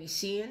 you may be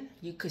seeing.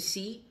 You could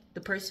see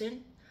the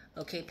person.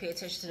 Okay, pay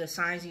attention to the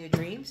signs in your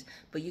dreams.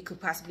 But you could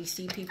possibly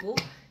see people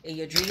in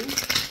your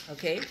dreams.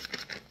 Okay,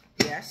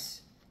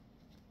 yes.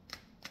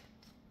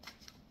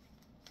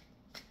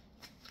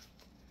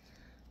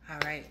 All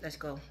right, let's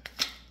go.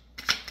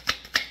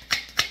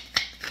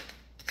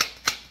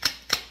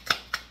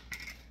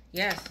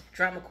 Yes,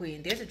 drama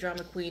queen. There's a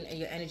drama queen in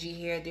your energy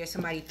here. There's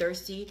somebody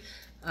thirsty,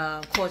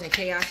 causing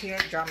chaos here.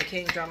 Drama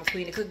king, drama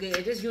queen. It could get,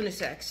 it is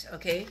unisex,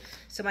 okay?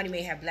 Somebody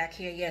may have black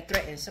hair. Yeah,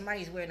 threatened.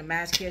 Somebody's wearing a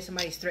mask here.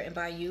 Somebody's threatened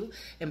by you.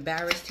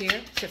 Embarrassed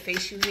here to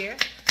face you here.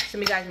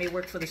 Some of you guys may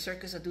work for the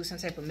circus or do some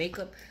type of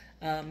makeup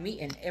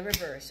meeting in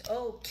reverse.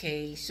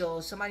 Okay, so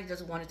somebody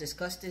doesn't want to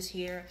discuss this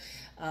here.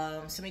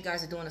 Some of you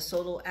guys are doing a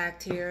solo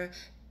act here.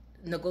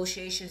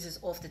 Negotiations is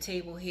off the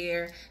table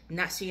here.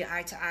 Not seeing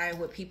eye to eye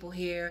with people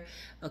here.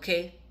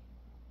 Okay,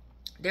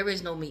 there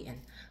is no meeting.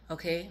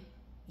 Okay,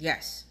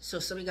 yes, so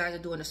some of you guys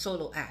are doing a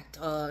solo act,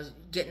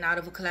 getting out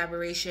of a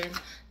collaboration.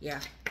 Yeah,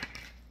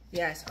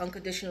 yes,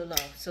 unconditional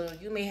love. So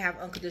you may have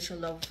unconditional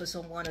love for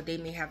someone, or they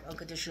may have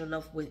unconditional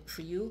love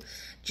for you,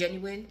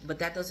 genuine, but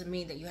that doesn't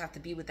mean that you have to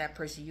be with that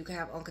person. You can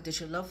have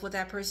unconditional love for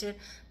that person,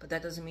 but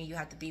that doesn't mean you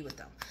have to be with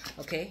them.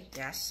 Okay,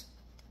 yes.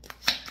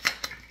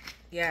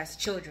 Yes,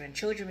 children.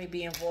 Children may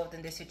be involved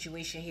in this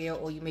situation here,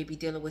 or you may be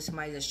dealing with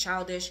somebody that's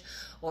childish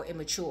or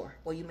immature,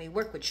 or you may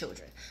work with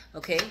children,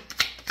 okay?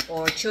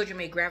 Or children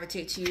may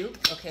gravitate to you,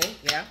 okay?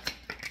 Yeah.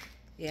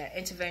 Yeah,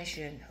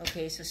 intervention.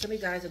 Okay, so some of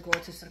you guys are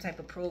going to some type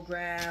of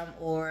program,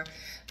 or,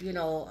 you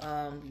know,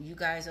 you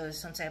guys are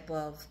some type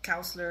of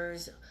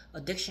counselors,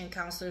 addiction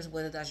counselors,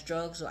 whether that's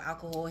drugs or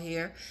alcohol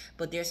here,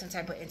 but there's some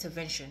type of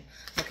intervention,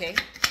 okay?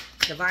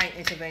 Divine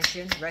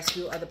intervention,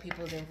 rescue, other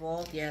people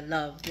involved. Yeah,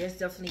 love. There's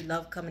definitely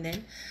love coming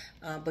in,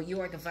 but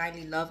you are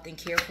divinely loved and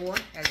cared for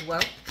as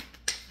well.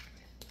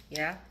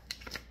 Yeah,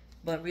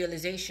 but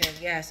realization,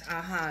 yes,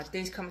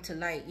 things coming to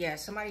light. Yeah,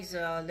 somebody's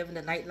living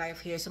the nightlife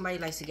here. Somebody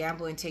likes to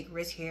gamble and take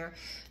risks here,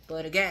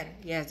 but again,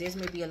 yes, there's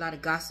may be a lot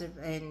of gossip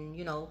and,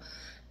 you know,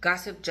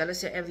 gossip,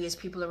 jealous and envious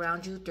people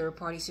around you. Third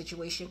party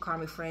situation,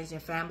 karmic friends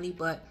and family,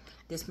 but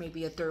this may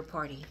be a third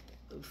party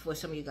for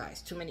some of you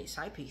guys. Too many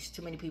side piece,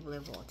 too many people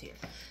involved here.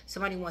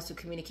 Somebody wants to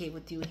communicate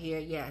with you here.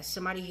 Yeah,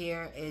 somebody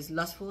here is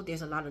lustful.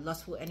 There's a lot of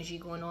lustful energy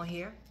going on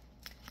here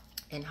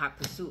in hot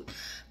pursuit,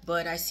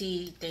 but I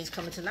see things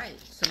coming to light.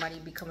 Somebody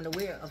becoming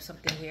aware of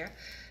something here.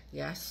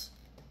 Yes.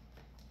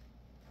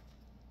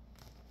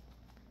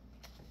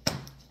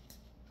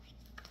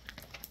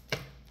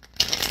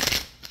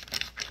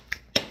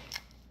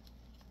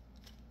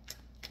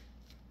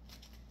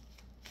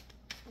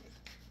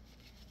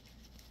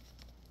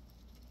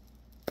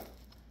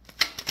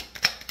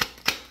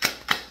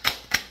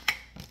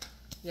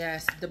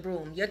 Yes, the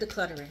broom. You're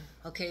decluttering.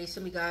 Okay,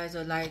 some of you guys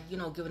are like, you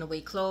know, giving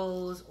away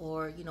clothes,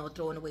 or, you know,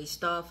 throwing away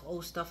stuff,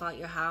 old stuff out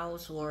your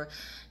house, or,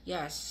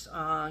 yes,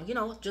 you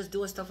know, just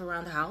doing stuff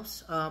around the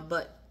house,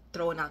 but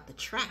throwing out the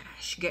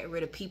trash, getting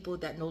rid of people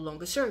that no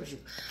longer serves you,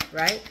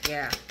 right?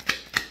 Yeah.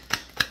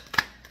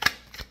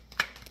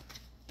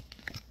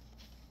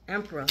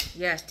 Emperor.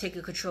 Yes,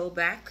 taking control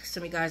back.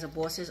 Some of you guys are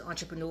bosses,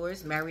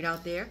 entrepreneurs, married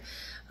out there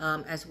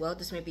as well.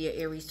 This may be an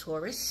Aries,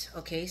 Taurus.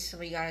 Okay, some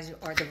of you guys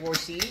are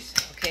divorcees.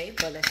 Okay,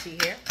 but let's see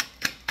here.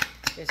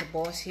 There's a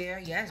boss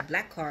here. Yes,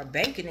 black card.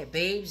 Banking it,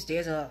 babes.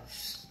 There's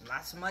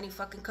lots of money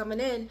fucking coming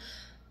in.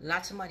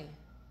 Lots of money.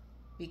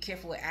 Be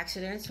careful with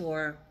accidents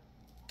or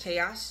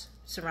chaos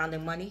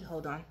surrounding money.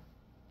 Hold on.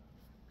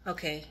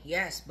 Okay,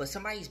 yes, but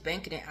somebody's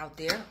banking it out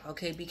there.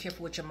 Okay, be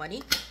careful with your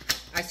money.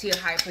 I see a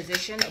high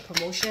position, a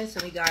promotion.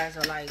 Some of you guys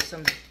are like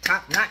some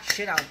top-notch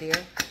shit out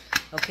there.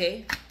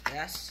 Okay,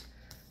 yes.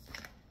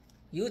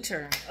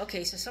 U-turn.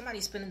 Okay, so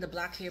somebody's spinning the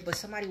block here, but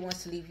somebody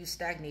wants to leave you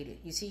stagnated.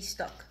 You see,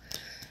 stuck.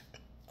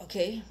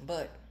 Okay,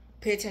 but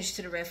pay attention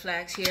to the red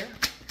flags here.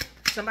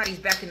 Somebody's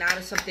backing out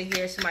of something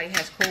here. Somebody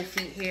has cold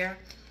feet here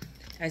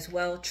as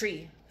well.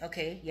 Tree.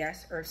 Okay,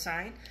 yes, earth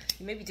sign.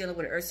 You may be dealing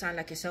with an earth sign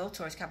like yourself,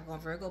 Taurus, Capricorn,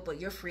 Virgo, but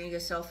you're freeing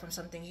yourself from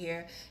something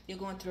here. You're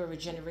going through a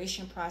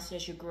regeneration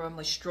process. You're growing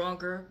much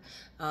stronger.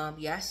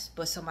 Yes,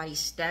 but somebody's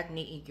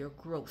stagnating your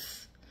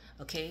growth.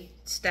 Okay,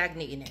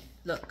 stagnating it.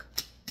 Look,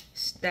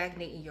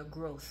 stagnating your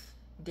growth.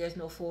 There's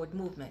no forward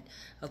movement.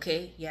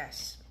 Okay,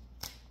 yes.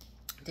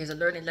 There's a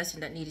learning lesson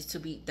that needs to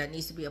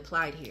be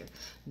applied here.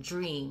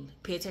 Dream.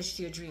 Pay attention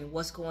to your dream.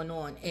 What's going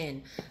on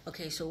in?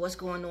 Okay, so what's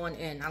going on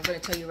in? I'm going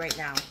to tell you right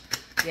now.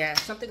 Yeah,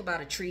 something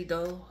about a tree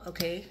though.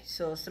 Okay,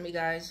 so some of you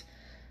guys,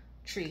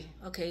 tree.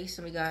 Okay,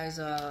 some of you guys,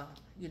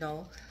 you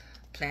know,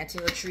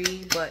 planting a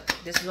tree, but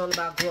this is all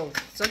about growth.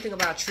 Something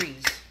about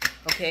trees.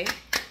 Okay,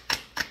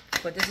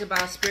 but this is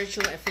about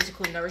spiritual and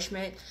physical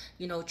nourishment.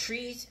 You know,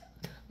 trees.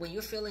 When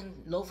you're feeling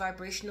low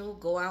vibrational,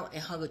 go out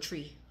and hug a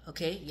tree.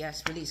 Okay,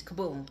 yes, release,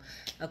 kaboom.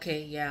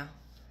 Okay, yeah.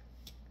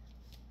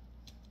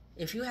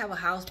 If you have a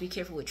house, be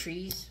careful with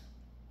trees.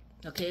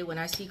 Okay, when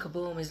I see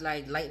kaboom, it's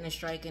like lightning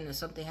striking or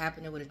something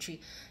happening with a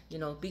tree. You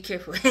know, be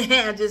careful.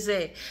 I just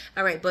say.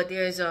 All right, but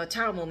there's a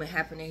tower moment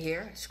happening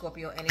here.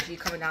 Scorpio energy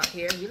coming out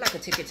here. You like a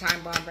ticket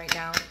time bomb right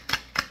now.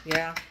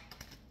 Yeah.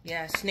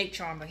 Yeah, snake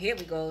charmer. Here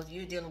we go.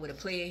 You're dealing with a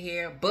player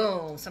here.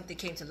 Boom. Something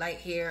came to light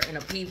here. An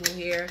upheaval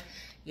here.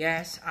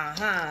 Yes.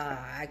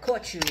 I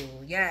caught you.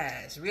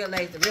 Yes.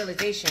 Realize the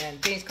realization.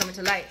 Things coming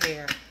to light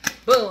here.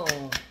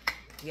 Boom.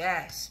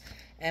 Yes.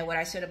 And what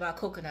I said about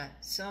coconut.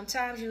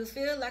 Sometimes you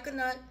feel like a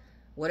nut.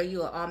 What are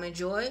you, an almond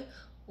joy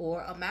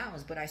or a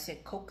mouse? But I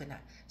said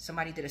coconut.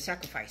 Somebody did a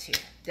sacrifice here.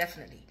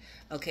 Definitely.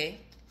 Okay.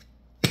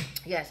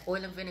 Yes,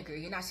 oil and vinegar.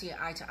 You're not seeing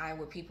eye to eye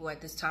with people at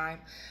this time.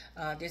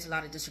 There's a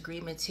lot of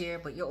disagreements here,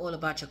 but you're all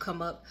about your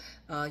come up.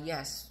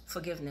 Yes,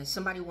 forgiveness.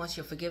 Somebody wants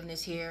your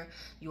forgiveness here.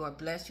 You are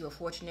blessed. You are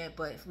fortunate,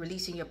 but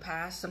releasing your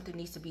past, something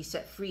needs to be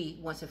set free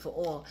once and for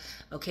all.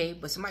 Okay,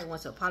 but somebody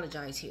wants to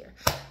apologize here.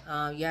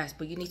 Yes,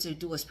 but you need to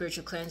do a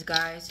spiritual cleanse,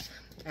 guys,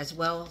 as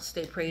well.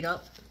 Stay prayed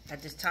up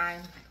at this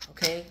time.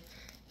 Okay,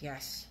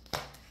 yes.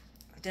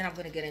 Then I'm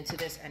going to get into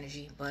this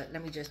energy, but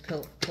let me just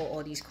pull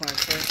all these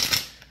cards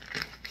first.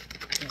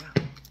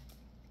 Yeah.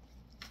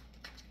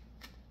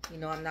 You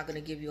know, I'm not going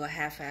to give you a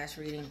half-ass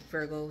reading,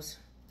 Virgos.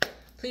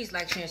 Please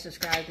like, share, and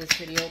subscribe to this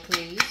video,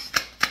 please.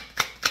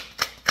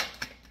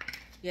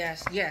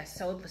 Yes, yes.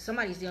 So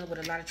somebody's dealing with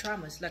a lot of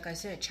traumas. Like I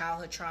said,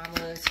 childhood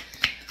traumas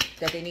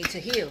that they need to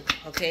heal.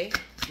 Okay?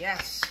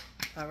 Yes.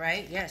 All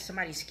right? Yes,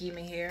 somebody's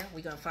scheming here.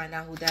 We're going to find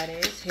out who that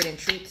is. Hidden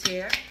truths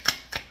here.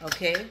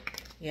 Okay?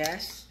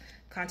 Yes.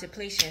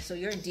 Contemplation. So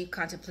you're in deep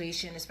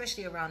contemplation,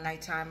 especially around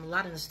nighttime. A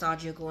lot of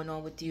nostalgia going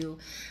on with you.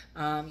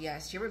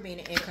 Yes, you're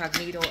remaining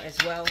incognito as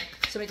well.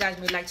 Some of you guys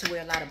may like to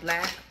wear a lot of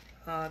black.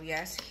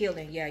 Yes,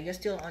 healing. Yeah, you're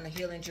still on a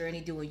healing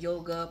journey, doing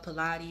yoga,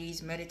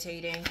 Pilates,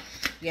 meditating.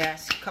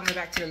 Yes, coming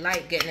back to the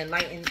light, getting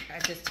enlightened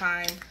at this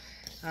time.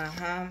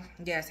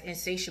 Yes,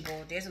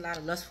 insatiable. There's a lot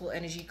of lustful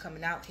energy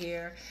coming out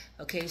here.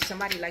 Okay,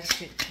 somebody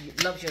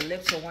loves your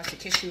lips or wants to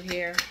kiss you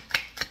here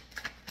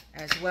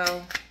as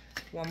well.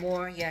 One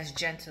more. Yes,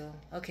 gentle.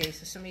 Okay,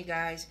 so some of you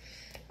guys,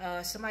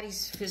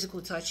 somebody's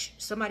physical touch.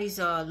 Somebody's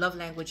love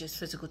language is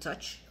physical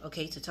touch.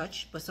 Okay, to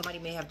touch. But somebody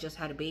may have just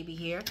had a baby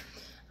here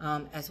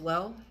as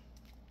well.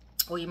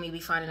 Or you may be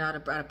finding out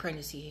about a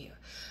pregnancy here.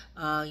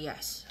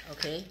 Yes,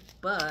 okay.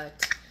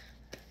 But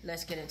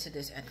let's get into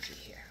this energy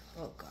here.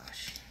 Oh,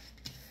 gosh.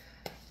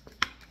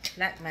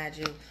 Black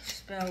magic,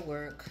 spell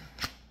work,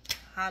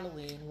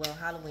 Halloween. Well,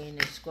 Halloween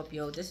is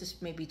Scorpio. This is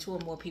maybe 2 or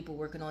more people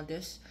working on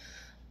this.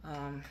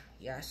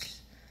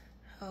 Yes.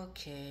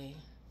 Okay.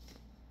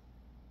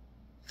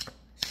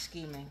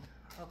 Scheming.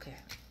 Okay.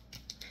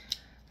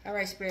 All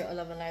right, Spirit of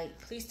Love and Light.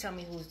 Please tell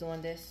me who's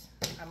doing this.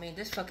 I mean,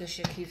 this fucking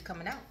shit keeps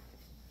coming out.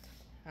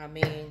 I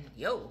mean,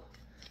 yo.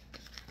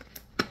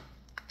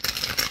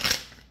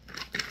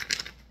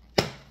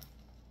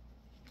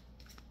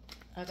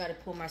 I got to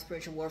pull my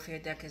spiritual warfare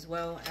deck as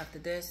well after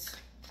this.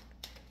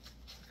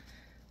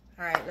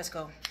 All right, let's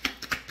go.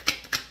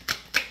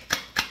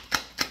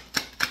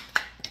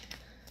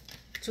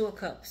 2 of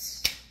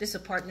Cups. This is a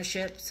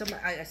partnership.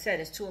 I said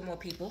it's 2 or more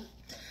people.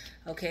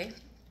 Okay.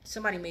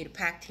 Somebody made a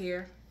pact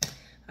here.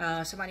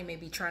 Somebody may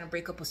be trying to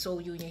break up a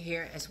soul union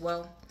here as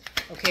well.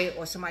 Okay.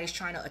 Or somebody's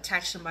trying to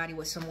attach somebody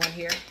with someone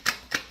here.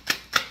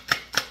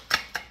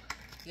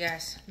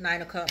 Yes.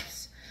 9 of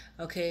Cups.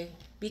 Okay.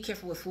 Be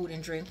careful with food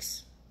and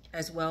drinks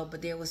as well.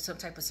 But there was some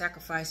type of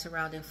sacrifice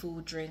surrounding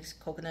food, drinks,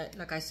 coconut,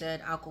 like I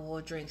said,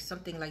 alcohol, drinks,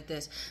 something like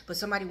this. But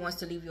somebody wants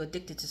to leave you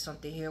addicted to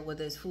something here,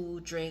 whether it's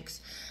food,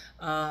 drinks,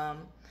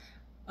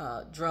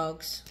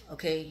 drugs.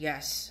 Okay,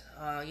 yes.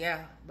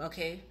 Yeah,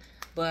 okay.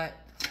 But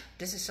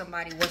this is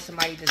somebody, what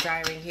somebody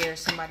desiring here,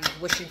 somebody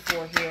wishing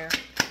for here,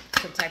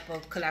 some type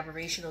of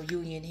collaboration or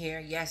union here.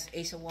 Yes,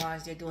 Ace of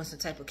Wands, they're doing some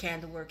type of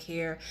candle work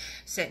here,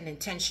 setting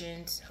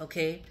intentions.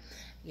 Okay,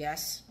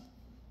 yes.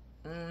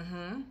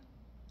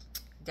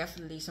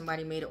 Definitely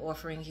somebody made an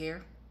offering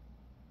here.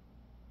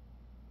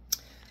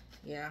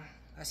 Yeah,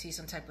 I see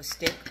some type of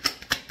stick.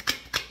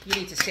 You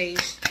need to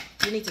sage.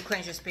 You need to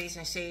cleanse your space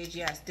and sage.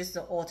 Yes, this is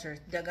an altar.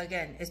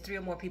 Again, it's 3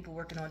 or more people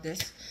working on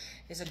this.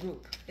 It's a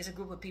group. It's a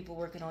group of people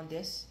working on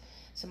this.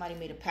 Somebody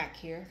made a pact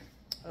here.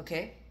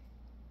 Okay.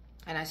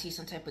 And I see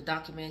some type of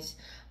documents,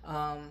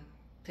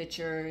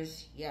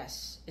 pictures.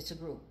 Yes, it's a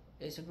group.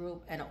 It's a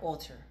group and an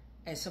altar.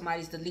 And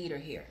somebody's the leader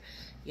here.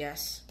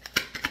 Yes.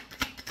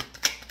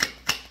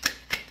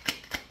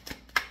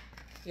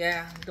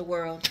 Yeah, the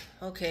world.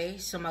 Okay,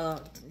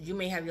 you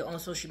may have your own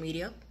social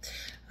media.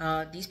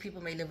 These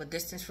people may live a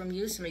distance from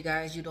you. Some of you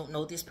guys, you don't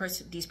know this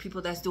person, these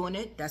people that's doing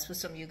it. That's for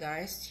some of you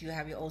guys. You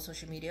have your own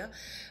social media.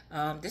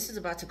 This is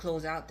about to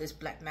close out, this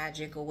black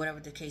magic or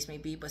whatever the case may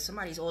be. But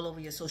somebody's all over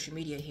your social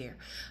media here.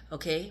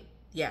 Okay?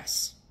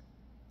 Yes,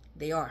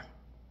 they are.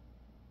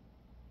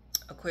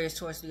 Aquarius,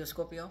 Taurus, Leo,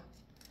 Scorpio,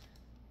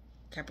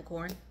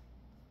 Capricorn,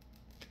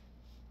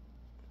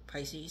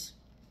 Pisces,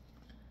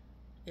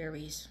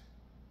 Aries,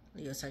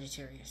 Leo,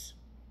 Sagittarius.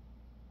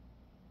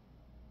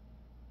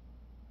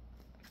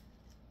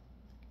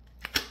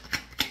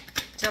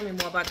 Tell me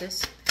more about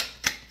this.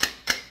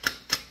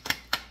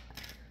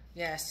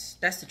 Yes,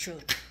 that's the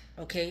truth.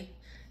 Okay.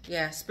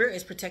 Yeah, Spirit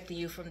is protecting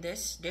you from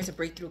this. There's a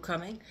breakthrough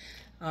coming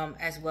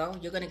as well.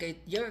 You're gonna get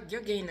you're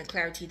getting the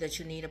clarity that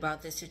you need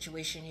about this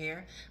situation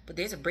here. But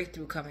there's a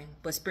breakthrough coming.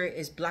 But Spirit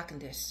is blocking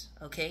this.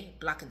 Okay,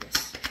 blocking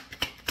this.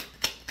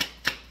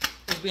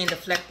 It's being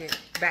deflected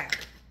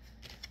back.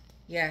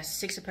 Yes,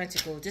 Six of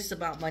Pentacles. This is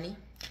about money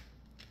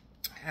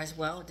as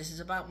well. This is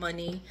about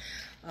money.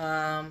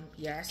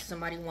 Yes,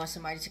 somebody wants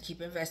somebody to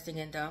keep investing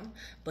in them,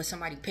 but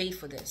somebody paid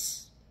for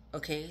this.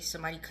 Okay,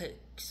 somebody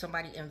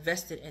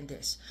invested in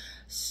this.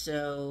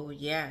 So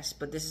yes,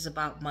 but this is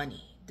about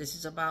money. This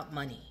is about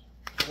money.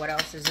 What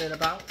else is it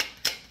about?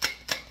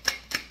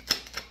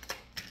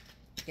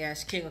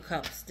 Yes, King of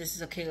Cups. This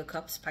is a King of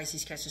Cups,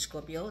 Pisces, Cancer,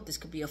 Scorpio. This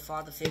could be a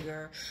father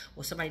figure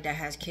or somebody that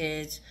has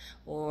kids,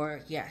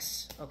 or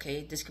yes,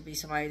 okay, this could be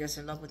somebody that's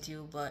in love with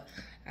you, but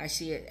I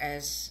see it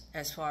as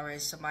far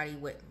as somebody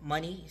with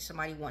money.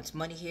 Somebody wants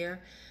money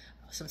here,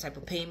 some type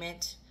of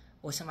payment,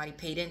 or somebody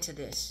paid into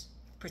this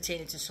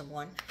pertaining to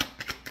someone.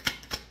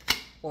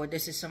 Or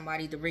this is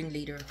somebody, the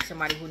ringleader,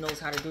 somebody who knows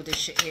how to do this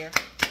shit here.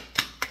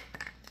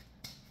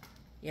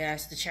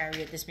 Yes, the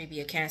Chariot. This may be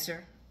a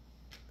Cancer.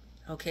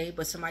 Okay,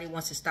 but somebody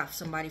wants to stop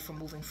somebody from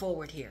moving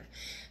forward here.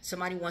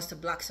 Somebody wants to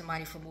block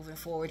somebody from moving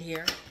forward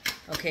here.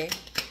 Okay.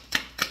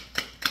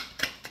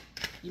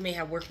 You may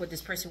have worked with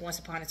this person once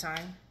upon a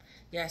time.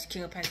 Yes,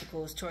 King of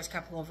Pentacles, Taurus,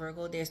 Capricorn,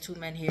 Virgo. There's two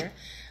men here.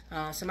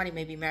 Somebody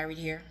may be married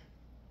here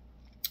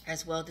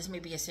as well. This may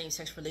be a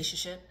same-sex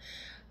relationship.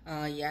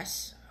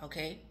 Yes,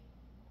 okay.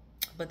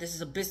 But this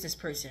is a business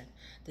person.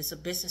 This is a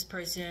business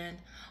person.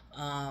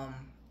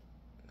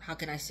 How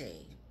can I say?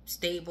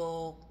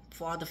 Stable,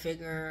 father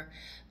figure.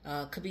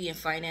 Could be in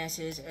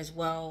finances as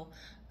well.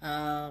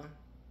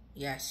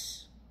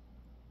 Yes.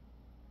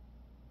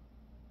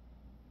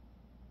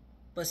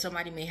 But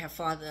somebody may have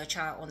fathered a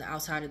child on the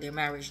outside of their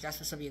marriage. That's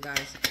for some of you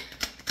guys.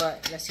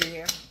 But let's see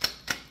here.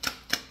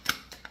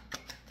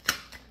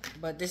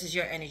 But this is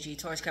your energy.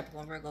 Taurus,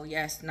 Capricorn, Virgo.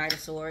 Yes, Knight of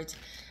Swords.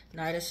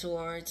 Knight of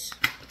Swords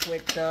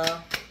with the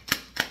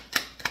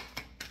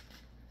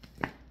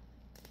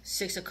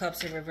Six of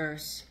Cups in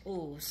reverse.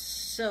 Ooh,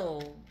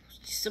 so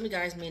some of you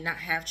guys may not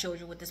have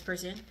children with this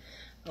person.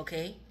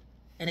 Okay.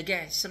 And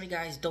again, some of you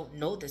guys don't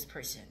know this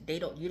person.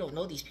 You don't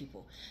know these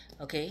people.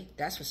 Okay,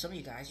 that's for some of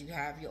you guys. You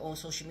have your own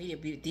social media.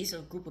 These are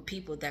a group of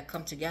people that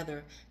come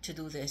together to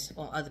do this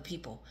on other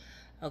people.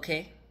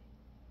 Okay,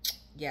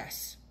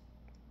 yes.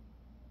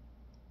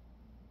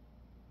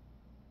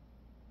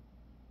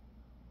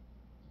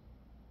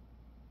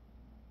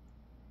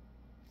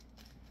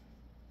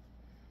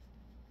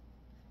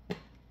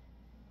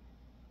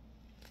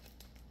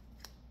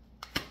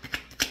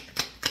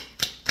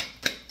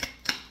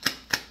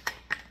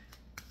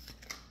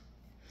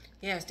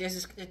 Yes,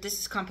 this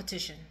is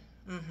competition.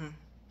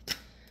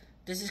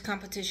 This is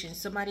competition.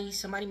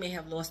 Somebody may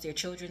have lost their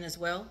children as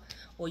well,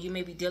 or you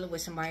may be dealing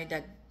with somebody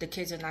that the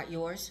kids are not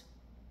yours.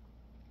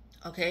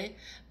 Okay,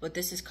 but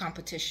this is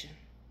competition.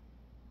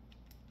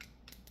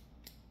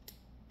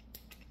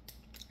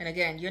 And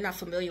again, you're not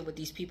familiar with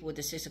these people with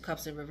the Six of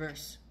Cups in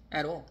reverse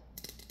at all.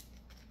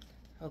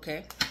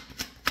 Okay.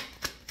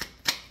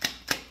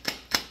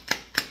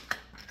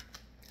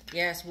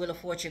 Yes, Wheel of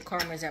Fortune,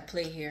 karma is at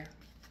play here.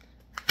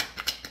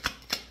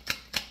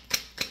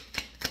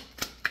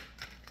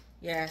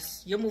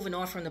 Yes, you're moving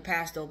on from the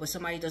past though, but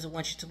somebody doesn't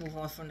want you to move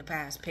on from the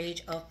past.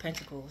 Page of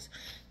Pentacles.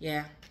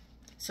 Yeah.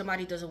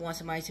 Somebody doesn't want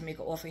somebody to make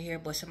an offer here,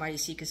 but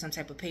somebody's seeking some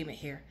type of payment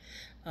here.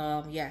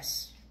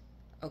 Yes.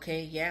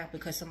 Okay, yeah,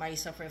 because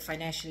somebody's suffering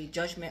financially.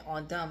 Judgment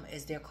on them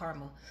is their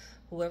karma.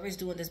 Whoever is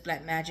doing this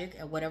black magic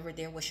and whatever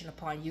they're wishing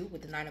upon you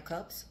with the Nine of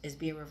Cups is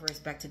being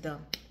reversed back to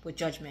them with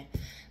judgment.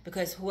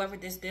 Because whoever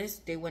this,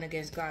 they went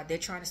against God. They're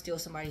trying to steal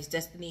somebody's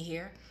destiny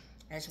here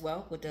as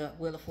well with the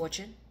Wheel of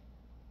Fortune.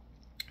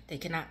 They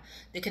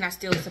cannot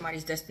steal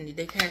somebody's destiny.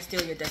 They can't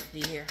steal your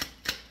destiny here.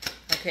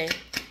 Okay.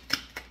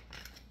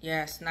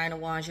 Yes, Nine of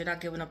Wands. You're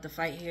not giving up the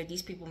fight here.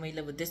 These people may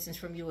live a distance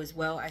from you as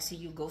well. I see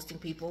you ghosting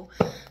people.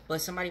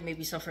 But somebody may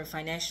be suffering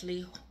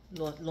financially.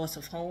 Loss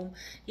of home.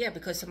 Yeah,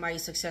 because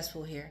somebody's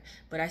successful here.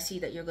 But I see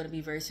that you're going to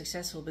be very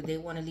successful. But they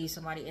want to leave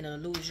somebody in an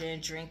illusion,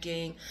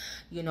 drinking.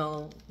 You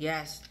know,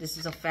 yes, this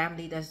is a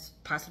family that's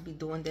possibly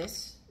doing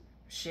this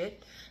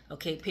shit.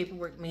 Okay,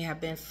 paperwork may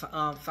have been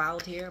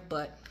filed here.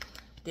 But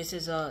this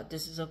is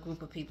a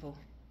group of people.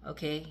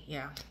 Okay,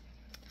 yeah.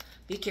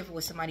 Be careful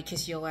with somebody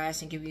kiss your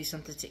ass and give you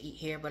something to eat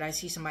here. But I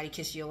see somebody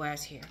kiss your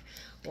ass here.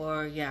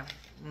 Or, yeah.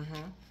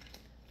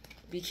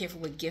 Be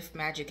careful with gift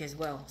magic as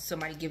well.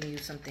 Somebody giving you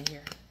something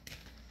here.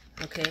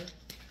 Okay.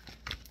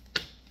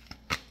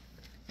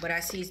 But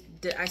I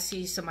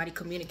see somebody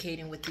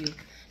communicating with you.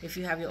 If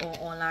you have your own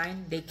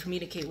online, they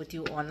communicate with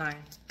you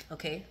online.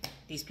 Okay.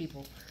 These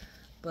people.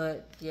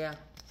 But, yeah.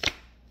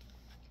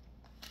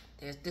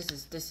 This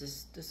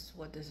is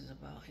what this is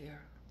about here.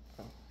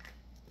 Oh.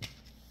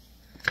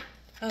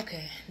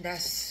 Okay,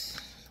 that's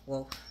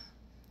whoa.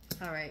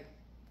 All right.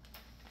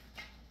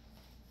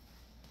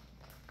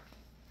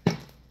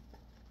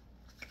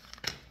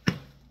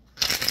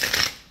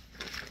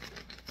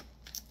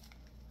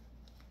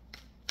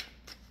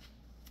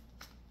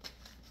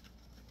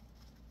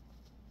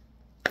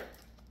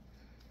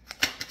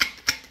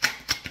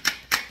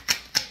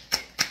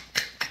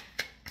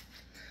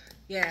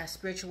 Yeah,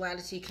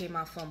 spirituality came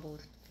out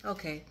fumbled.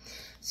 Okay,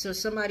 so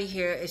somebody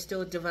here is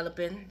still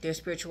developing their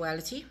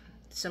spirituality.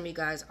 Some of you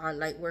guys are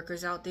light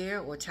workers out there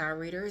or tarot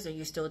readers, and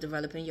you're still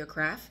developing your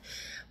craft.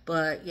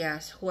 But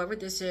yes, whoever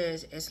this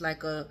is, it's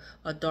like a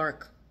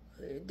dark,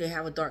 they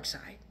have a dark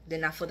side. They're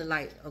not for the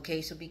light.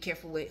 Okay, so be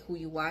careful with who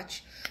you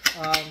watch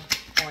on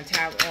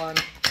tarot.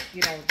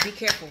 You know, be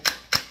careful.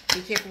 Be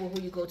careful with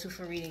who you go to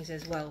for readings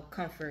as well.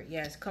 Comfort,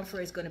 yes,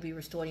 comfort is going to be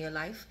restored in your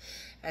life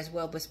as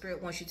well. But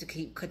Spirit wants you to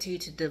continue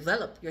to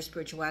develop your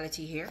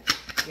spirituality here.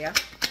 Yeah.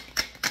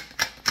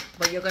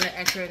 But you're going to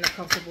enter in a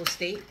comfortable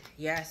state.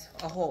 Yes,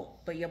 a halt.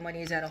 But your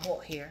money is at a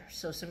halt here.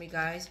 So some of you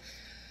guys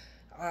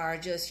are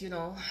just, you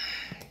know,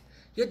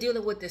 you're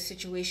dealing with this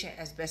situation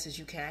as best as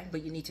you can.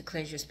 But you need to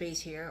cleanse your space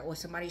here. Or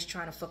somebody's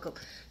trying to fuck up.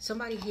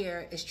 Somebody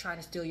here is trying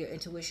to steal your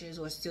intuitions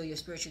or steal your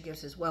spiritual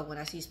gifts as well. When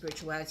I see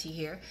spirituality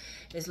here,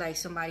 it's like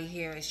somebody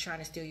here is trying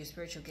to steal your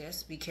spiritual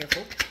gifts. Be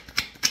careful.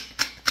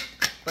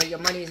 But your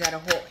money is at a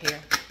halt here.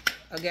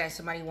 Again,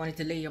 somebody wanted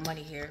to delay your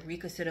money here.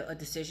 Reconsider a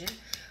decision.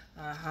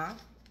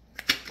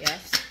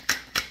 Yes.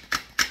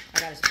 I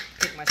gotta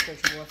pick my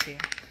spiritual warfare.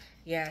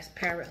 Yes,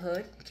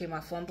 parenthood came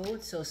out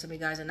fumbled. So some of you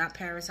guys are not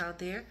parents out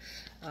there.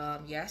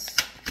 Yes.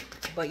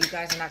 But you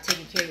guys are not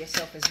taking care of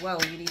yourself as well.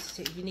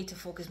 You need to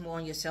focus more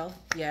on yourself.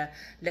 Yeah.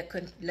 Let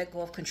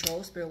go of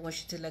control. Spirit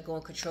wants you to let go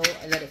of control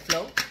and let it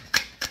flow.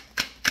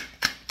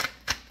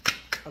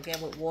 Again,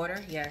 with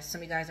water. Yes.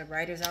 Some of you guys are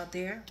writers out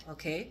there.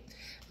 Okay.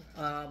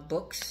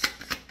 Books.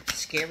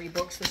 Scary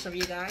books for some of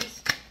you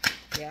guys.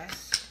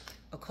 Yes.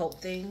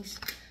 Occult things.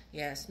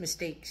 Yes,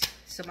 mistakes.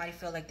 Somebody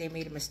felt like they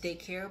made a mistake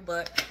here,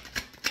 but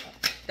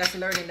that's a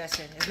learning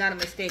lesson. It's not a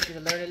mistake. It's a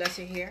learning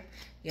lesson here.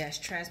 Yes,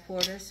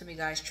 transporters. Some of you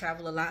guys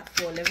travel a lot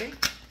for a living.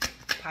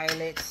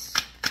 Pilots,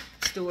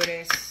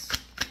 stewardess,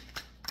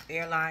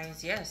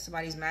 airlines. Yes,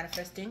 somebody's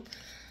manifesting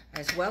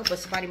as well, but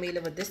somebody may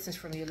live a distance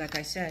from you, like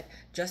I said.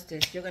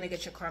 Justice. You're going to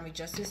get your karmic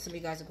justice. Some of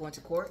you guys are going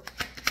to court,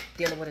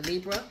 dealing with a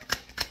Libra.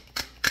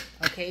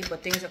 Okay,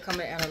 but things are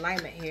coming in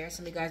alignment here.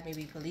 Some of you guys may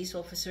be police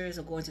officers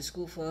or going to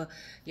school for,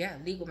 yeah,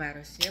 legal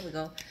matters. There we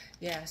go.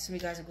 Yeah, some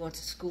of you guys are going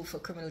to school for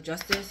criminal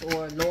justice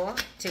or law,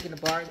 taking the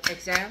bar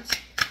exams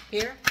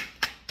here.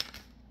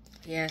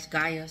 Yes,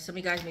 Gaia. Some of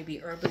you guys may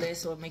be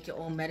herbalists or make your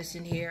own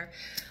medicine here.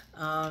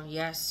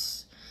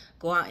 Yes,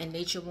 go out in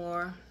nature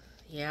more.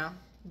 Yeah,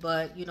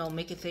 but, you know,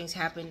 making things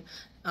happen,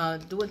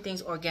 doing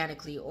things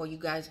organically, or you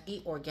guys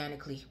eat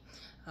organically.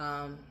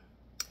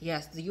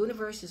 Yes, the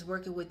universe is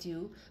working with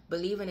you.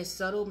 Believe in its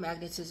subtle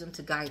magnetism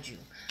to guide you.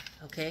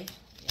 Okay?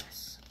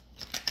 Yes.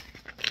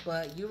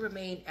 But you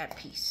remain at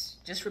peace.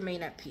 Just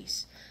remain at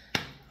peace.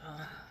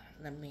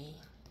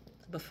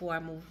 Before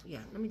I move, yeah,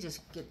 let me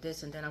just get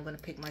this, and then I'm going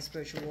to pick my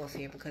spiritual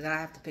warfare, because I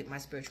have to pick my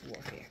spiritual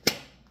warfare.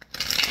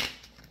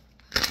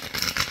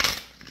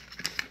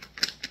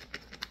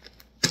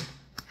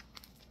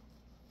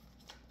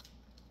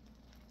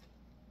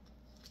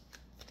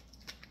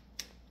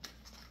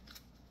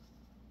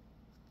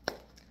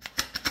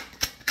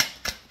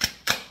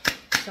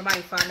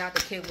 Somebody found out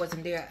the kid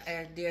wasn't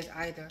theirs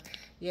either.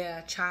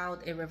 Yeah,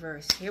 child in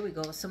reverse. Here we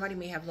go. Somebody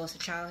may have lost a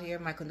child here.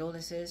 My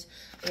condolences.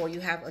 Or you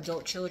have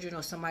adult children,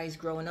 or somebody's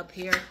growing up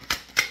here.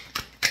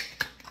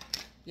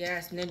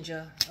 Yes,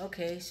 ninja.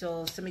 Okay,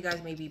 so some of you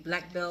guys may be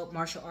black belt,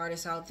 martial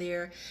artists out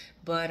there,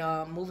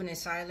 but moving in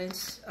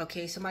silence.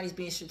 Okay, somebody's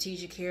being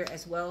strategic here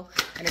as well.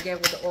 And again,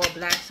 with the all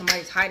black,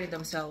 somebody's hiding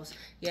themselves.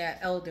 Yeah,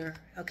 elder.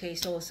 Okay,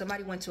 so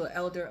somebody went to an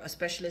elder, a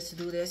specialist to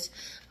do this.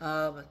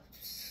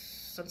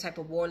 Some type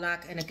of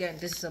warlock. And again,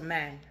 this is a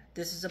man.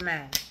 This is a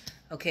man.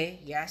 Okay,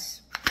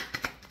 yes.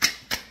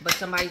 But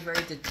somebody's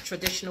very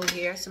traditional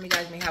here. Some of you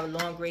guys may have a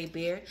long gray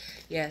beard.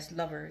 Yes,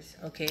 lovers.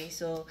 Okay,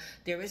 so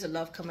there is a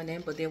love coming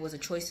in, but there was a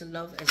choice in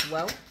love as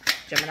well.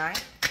 Gemini.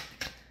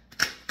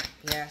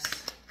 Yes.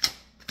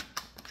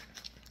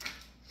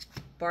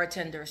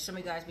 Bartender. Some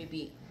of you guys may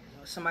be,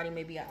 somebody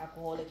may be an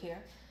alcoholic here.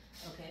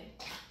 Okay.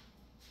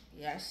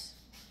 Yes.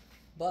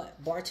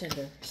 But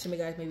bartender. Some of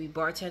you guys may be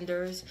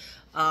bartenders.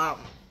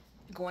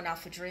 Going out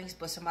for drinks,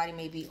 but somebody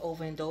may be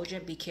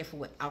overindulgent. Be careful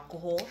with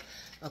alcohol.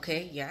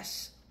 Okay,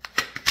 yes.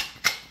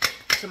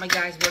 Some of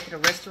you guys work at a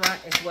restaurant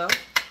as well.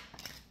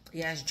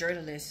 Yes,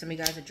 journalists. Some of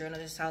you guys are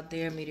journalists out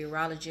there,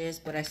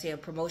 meteorologists, but I see a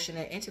promotion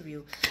and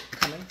interview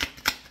coming.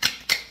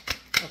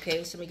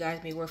 Okay, some of you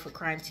guys may work for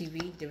crime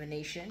TV,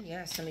 divination.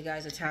 Yes, some of you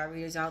guys are tarot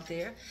readers out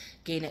there,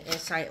 gaining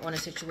insight on a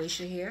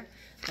situation here.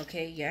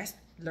 Okay, yes,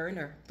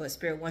 learner, but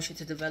Spirit wants you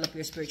to develop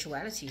your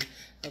spirituality.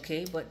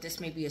 Okay, but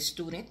this may be a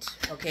student.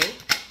 Okay,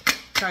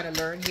 trying to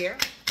learn here.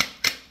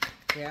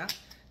 Yeah.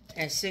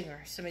 And singer.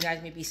 Some of you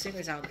guys may be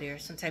singers out there.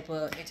 Some type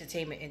of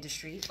entertainment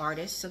industry.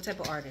 Artists. Some type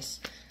of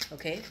artists.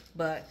 Okay.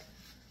 But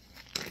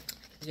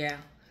yeah.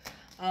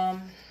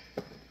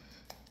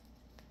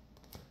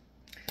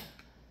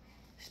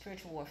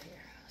 Spiritual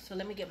warfare. So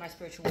let me get my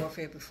spiritual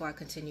warfare before I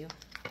continue.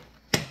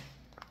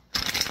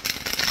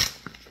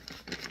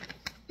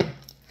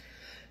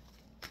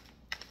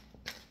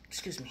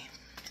 Excuse me.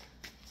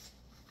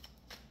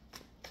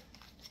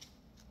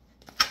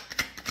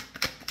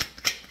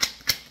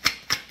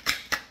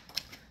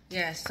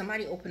 Yes,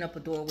 somebody open up a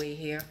doorway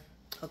here.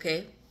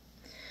 Okay.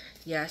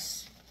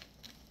 Yes.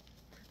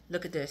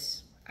 Look at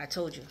this. I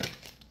told you.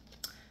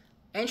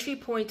 Entry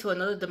point to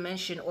another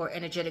dimension or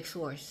energetic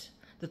source.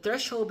 The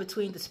threshold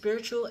between the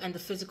spiritual and the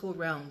physical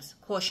realms.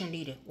 Caution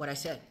needed. What I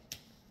said.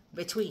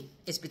 Between.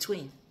 It's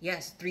between.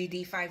 Yes.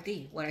 3D,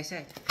 5D. What I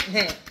said.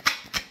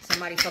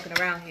 Somebody fucking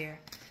around here.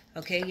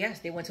 Okay. Yes.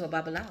 They went to a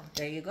Babylao.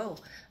 There you go.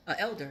 An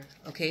elder.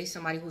 Okay.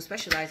 Somebody who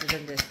specializes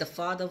in this. The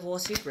father of all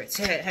secrets.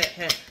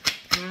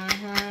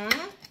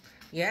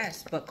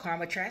 Yes. But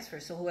karma transfer.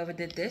 So whoever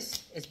did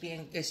this is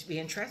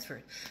being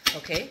transferred.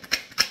 Okay.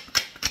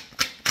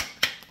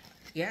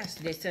 Yes.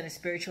 They're sending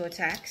spiritual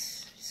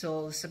attacks.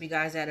 So some of you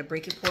guys at a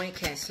breaking point,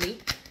 can't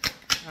sleep.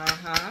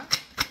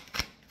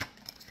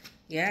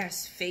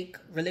 Yes, fake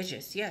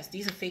religious. Yes,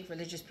 these are fake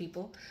religious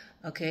people.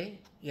 Okay,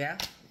 yeah.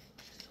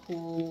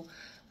 Who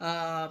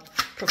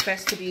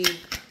profess to be,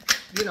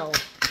 you know,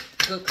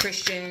 good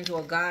Christians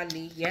or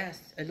godly. Yes,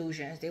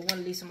 illusions. They want to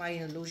leave somebody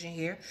in illusion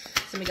here.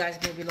 Some of you guys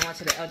may belong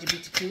to the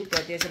LGBTQ,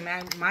 but there's a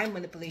mind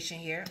manipulation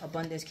here.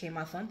 Abundance came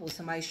out fumble.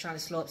 Somebody's trying to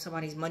slow up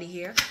somebody's money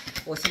here.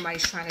 Or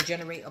somebody's trying to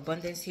generate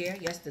abundance here.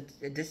 Yes,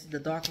 this is the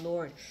Dark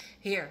Lord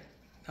here.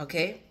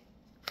 Okay?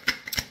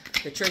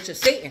 The Church of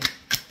Satan.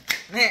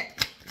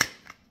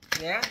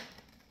 Yeah?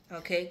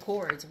 Okay,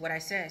 cords, what I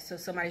said. So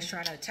somebody's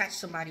trying to attach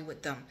somebody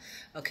with them.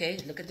 Okay,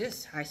 look at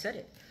this. I said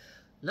it.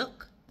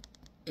 Look.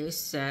 It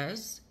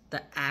says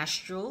the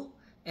astral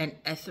and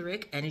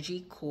etheric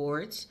energy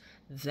cords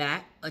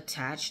that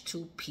attach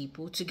to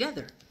people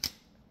together.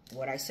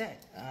 What I said.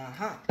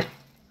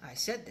 I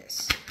said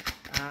this.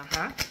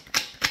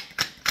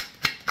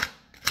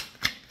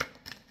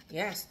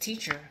 Yes,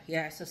 teacher.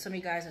 Yeah, so some of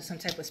you guys are some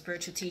type of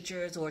spiritual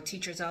teachers or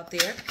teachers out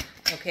there.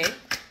 Okay.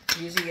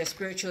 Using your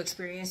spiritual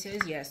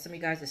experiences. Yes, some of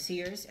you guys are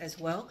seers as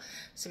well.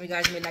 Some of you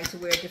guys may like to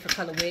wear different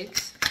color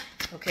wigs.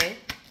 Okay.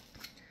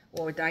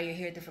 Or dye your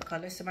hair different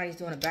colors. Somebody's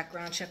doing a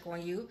background check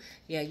on you.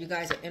 Yeah, you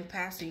guys are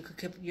empaths, so you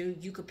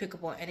could pick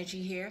up on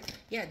energy here.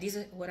 Yeah, these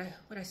are what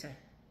I said.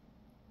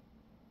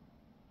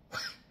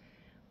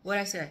 What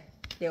I said.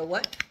 They're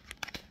what?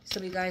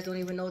 Some of you guys don't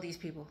even know these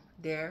people.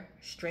 They're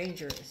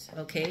strangers.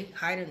 Okay,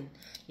 hiding.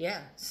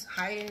 Yeah,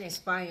 hiding and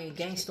spying,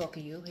 gang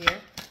stalking you here.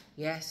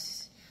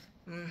 Yes.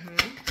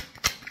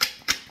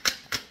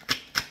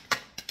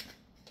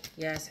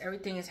 Yes,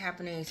 everything is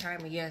happening in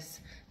time.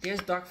 Yes,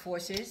 there's dark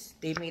forces.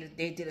 They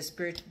did a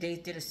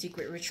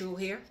secret ritual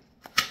here.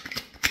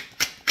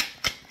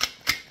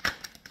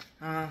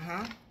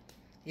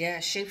 Yeah,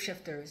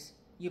 shapeshifters.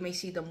 You may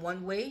see them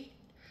one way.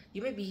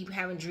 You may be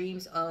having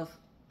dreams of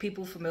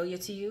people familiar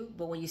to you,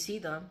 but when you see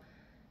them,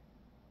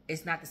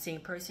 it's not the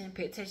same person.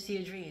 Pay attention to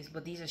your dreams,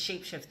 but these are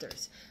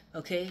shapeshifters.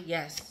 Okay,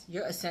 yes,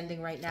 you're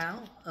ascending right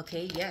now.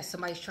 Okay, yes,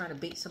 somebody's trying to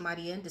bait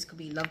somebody in. This could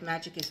be love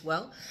magic as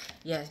well.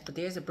 Yes, but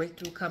there's a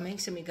breakthrough coming.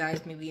 Some of you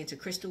guys may be into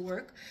crystal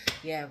work.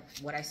 Yeah,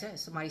 what I said,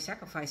 somebody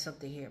sacrificed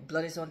something here.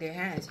 Blood is on their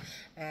hands,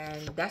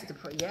 and that's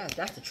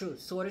the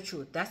truth. Sword of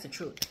truth. That's the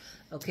truth.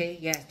 Okay,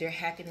 yes, they're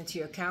hacking into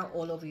your account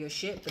all over your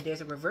shit, but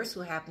there's a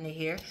reversal happening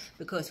here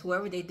because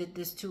whoever they did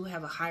this to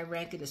have a high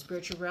rank in the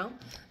spiritual realm.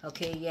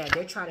 Okay, yeah,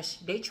 they try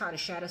to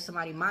shatter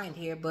somebody's mind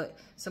here, but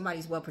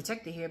somebody's well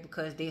protected here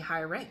because they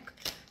high rank.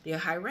 They're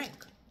high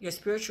rank. Your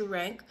spiritual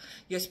rank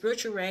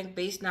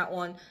based not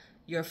on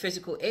your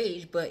physical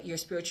age, but your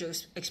spiritual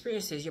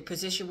experiences. Your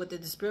position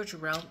within the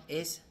spiritual realm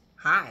is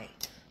high,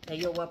 and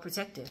you're well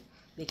protected.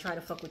 They try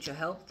to fuck with your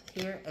health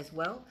here as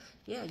well.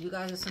 Yeah, you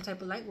guys are some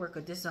type of light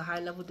worker. This is a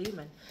high-level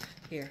demon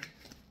here.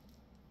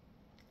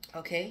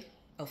 Okay,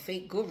 a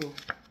fake guru.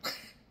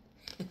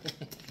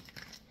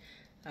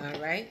 All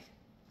right.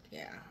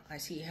 Yeah, I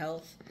see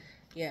health.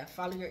 Yeah,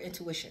 follow your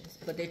intuitions.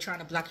 But they're trying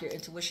to block your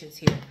intuitions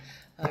here.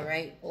 All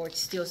right, or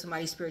steal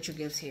somebody's spiritual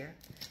gifts here.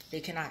 They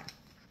cannot.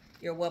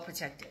 You're well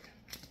protected.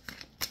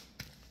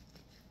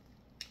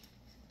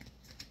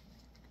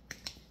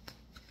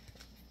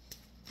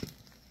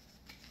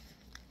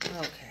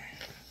 Okay.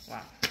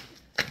 Wow.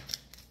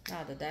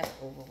 Now that that's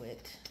over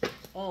with.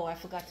 Oh, I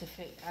forgot to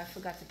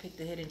pick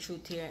the hidden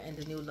truth here and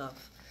the new love.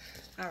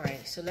 All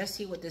right. So let's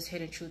see what this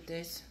hidden truth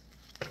is.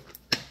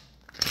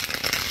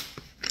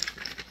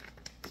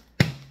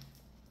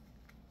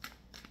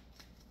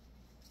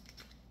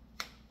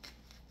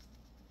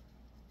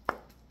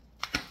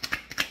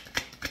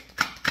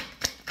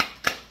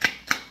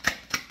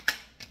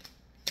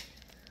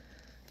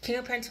 King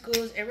of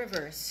Pentacles in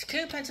reverse.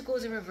 King of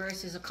Pentacles in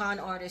reverse is a con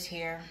artist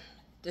here.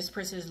 This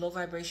person is low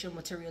vibration,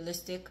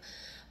 materialistic,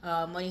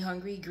 money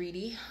hungry,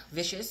 greedy,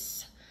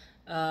 vicious,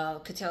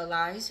 could tell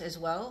lies as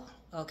well.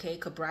 Okay,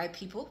 could bribe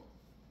people.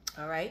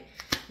 All right,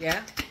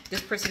 yeah.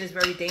 This person is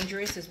very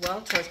dangerous as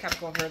well. Taurus,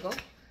 Capricorn, Virgo.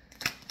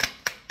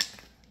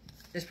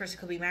 This person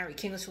could be married.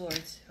 King of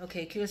Swords.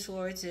 Okay, King of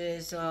Swords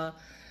is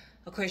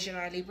Aquarius,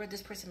 Gemini, Libra.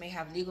 This person may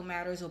have legal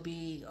matters or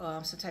be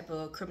some type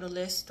of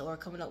criminalist or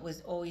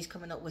always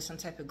coming up with some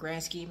type of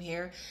grand scheme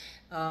here.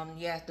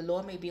 Yeah, the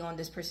law may be on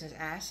this person's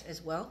ass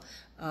as well.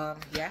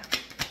 Yeah.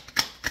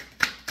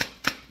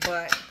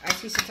 but I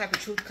see some type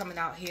of truth coming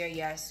out here.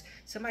 Yes,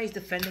 somebody's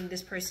defending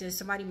this person.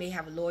 Somebody may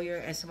have a lawyer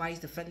and somebody's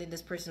defending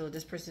this person, or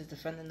this person is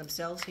defending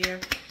themselves here.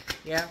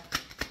 Yeah.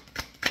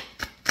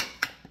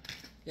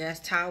 Yes,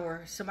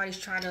 Tower. Somebody's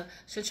trying to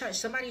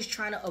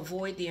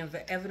avoid the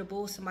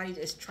inevitable. Somebody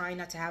is trying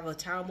not to have a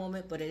Tower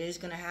moment, but it is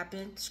going to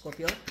happen.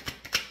 Scorpio.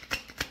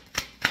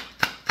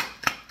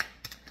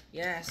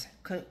 Yes,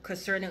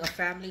 concerning a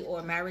family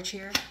or a marriage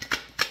here.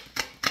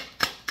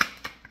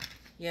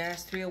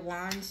 Yes, Three of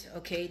Wands.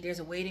 Okay, there's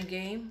a waiting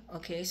game.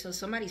 Okay, so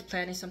somebody's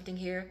planning something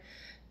here.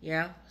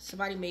 Yeah,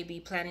 somebody may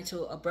be planning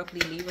to abruptly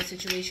leave a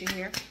situation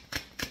here.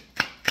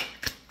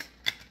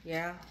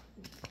 Yeah.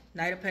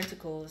 Knight of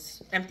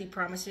Pentacles, empty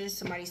promises.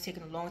 Somebody's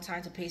taking a long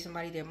time to pay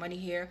somebody their money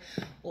here,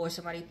 or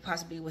somebody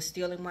possibly was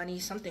stealing money.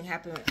 Something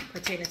happened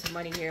pertaining to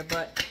money here,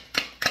 but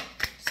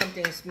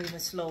something is moving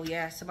slow.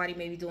 Yeah, somebody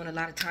may be doing a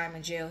lot of time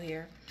in jail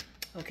here,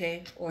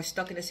 okay, or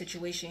stuck in a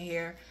situation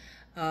here.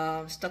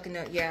 Stuck in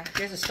the, yeah,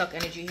 there's a stuck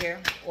energy here,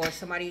 or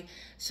somebody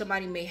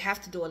may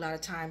have to do a lot of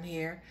time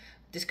here.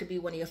 This could be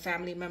one of your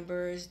family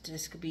members.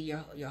 This could be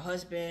your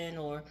husband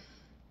or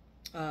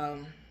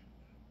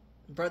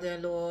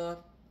brother-in-law.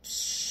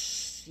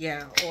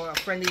 Yeah, or a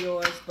friend of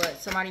yours, but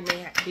somebody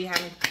may be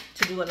having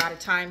to do a lot of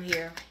time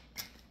here.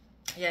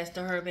 Yes,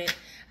 the Hermit.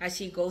 I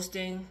see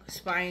ghosting,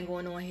 spying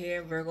going on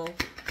here, Virgo.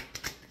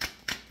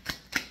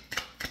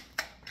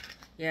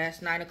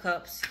 Yes, Nine of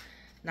Cups.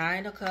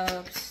 Nine of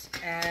Cups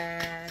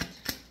and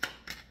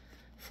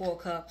Four of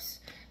Cups.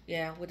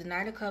 Yeah, with the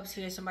Nine of Cups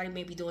here, somebody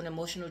may be doing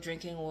emotional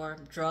drinking or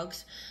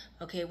drugs.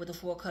 Okay, with the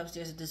Four of Cups,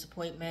 there's a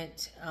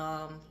disappointment.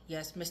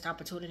 Yes, missed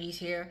opportunities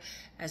here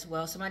as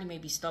well. Somebody may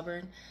be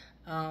stubborn.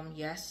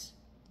 Yes,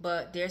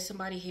 but there's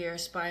somebody here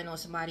spying on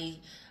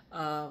somebody,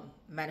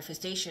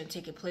 manifestation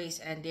taking place,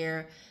 and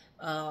their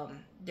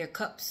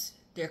cups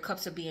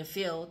are being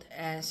filled,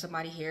 and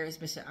somebody here is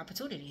missing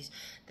opportunities.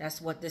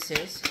 That's what this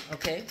is.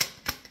 Okay.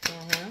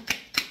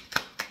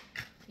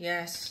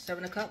 Yes,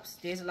 Seven of Cups.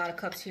 There's a lot of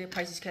cups here.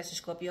 Pisces, Cancer,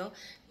 Scorpio.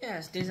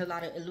 Yes, there's a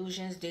lot of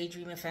illusions,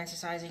 daydreaming,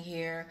 fantasizing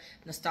here.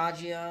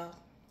 Nostalgia,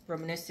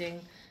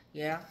 reminiscing.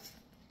 Yeah.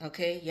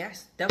 Okay,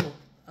 yes, Devil.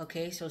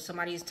 Okay, so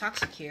somebody is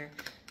toxic here.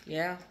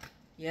 Yeah,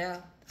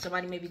 yeah.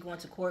 Somebody may be going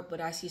to court, but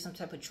I see some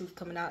type of truth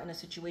coming out in a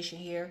situation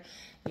here.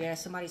 Yeah,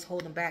 somebody's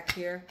holding back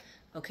here.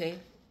 Okay.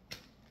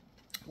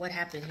 What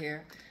happened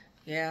here?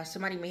 Yeah,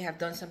 somebody may have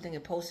done something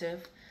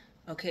impulsive.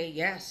 Okay,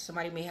 yes,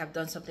 somebody may have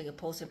done something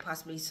impulsive,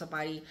 possibly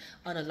somebody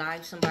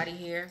unalive somebody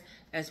here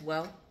as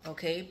well.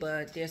 Okay,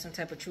 but there's some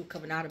type of truth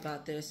coming out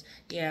about this.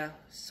 Yeah,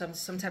 some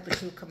type of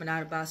truth coming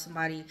out about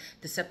somebody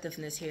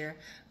deceptiveness here.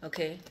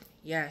 Okay,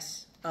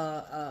 yes,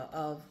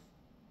 of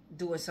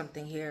doing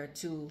something here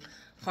to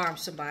harm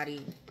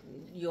somebody.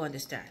 You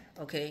understand?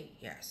 Okay,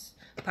 yes,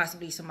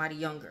 possibly somebody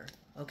younger.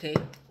 Okay,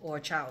 or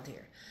a child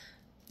here.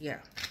 Yeah.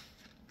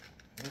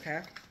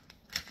 Okay.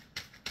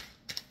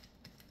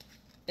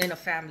 In a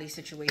family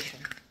situation.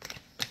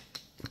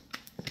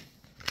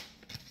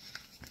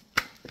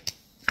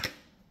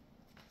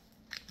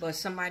 But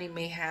somebody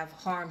may have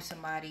harmed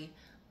somebody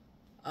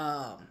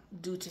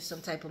due to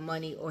some type of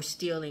money or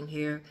stealing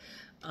here.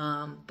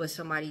 But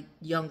somebody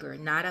younger.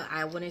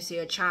 I wouldn't say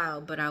a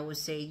child, but I would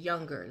say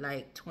younger,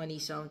 like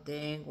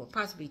 20-something or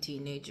possibly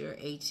teenager,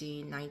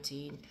 18,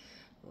 19.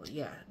 Well,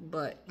 yeah,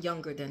 but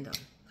younger than them.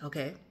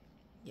 Okay?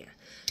 Yeah.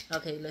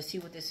 Okay, let's see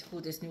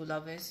who this new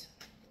love is.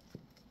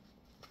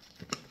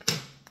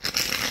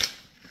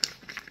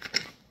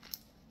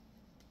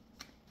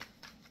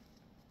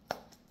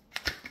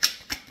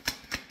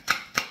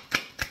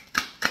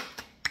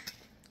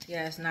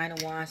 Yes, Nine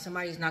of Wands.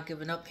 Somebody's not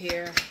giving up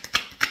here.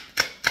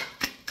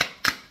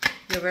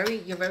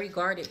 You're very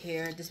guarded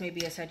here. This may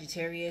be a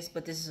Sagittarius,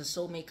 but this is a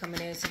soulmate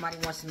coming in. Somebody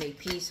wants to make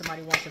peace.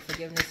 Somebody wants your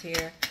forgiveness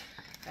here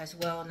as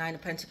well. Nine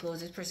of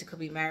Pentacles. This person could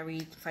be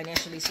married,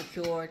 financially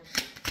secured.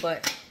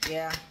 But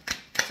yeah,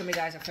 some of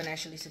you guys are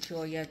financially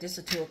secure. Yeah, this is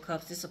a Two of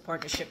Cups. This is a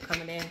partnership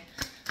coming in.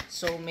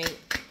 Soulmate.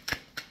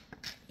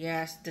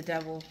 Yes, the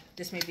Devil.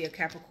 This may be a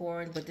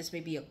Capricorn, but this may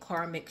be a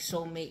karmic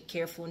soulmate.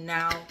 Careful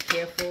now.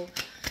 Careful.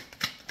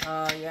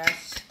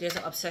 Yes, there's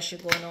an obsession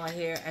going on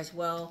here as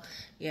well.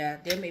 Yeah,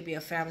 there may be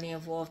a family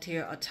involved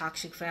here, a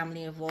toxic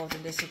family involved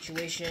in this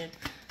situation.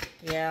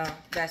 Yeah,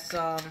 that's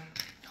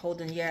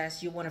holding.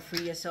 Yes, you want to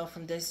free yourself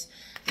from this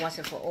once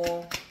and for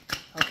all.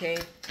 Okay.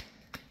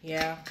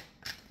 Yeah.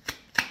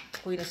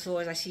 Queen of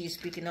Swords, I see you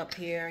speaking up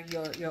here.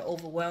 You're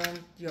overwhelmed.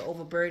 You're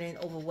overburdened,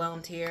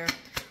 overwhelmed here.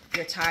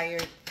 You're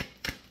tired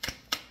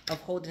of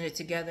holding it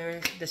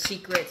together. The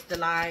secrets, the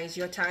lies.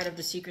 You're tired of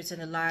the secrets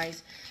and the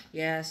lies.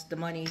 Yes, the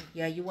money.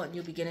 Yeah, you want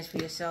new beginnings for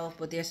yourself,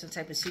 but there's some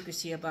type of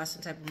secrecy about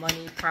some type of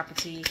money,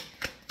 property,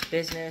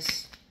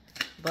 business.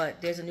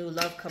 But there's a new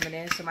love coming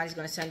in. Somebody's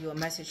going to send you a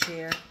message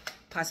here,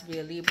 possibly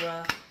a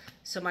Libra.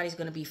 Somebody's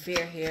going to be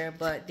fair here,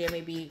 but there may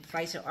be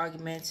fights and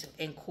arguments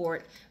in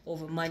court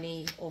over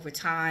money, over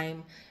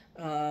time.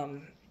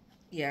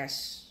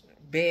 Yes,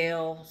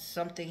 bail,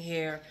 something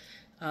here.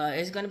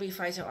 It's going to be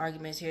fights and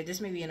arguments here. This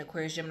may be an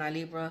Aquarius, Gemini,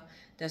 Libra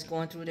that's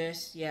going through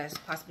this. Yes,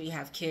 possibly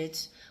have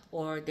kids,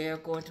 or they're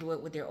going through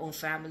it with their own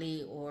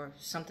family or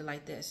something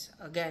like this.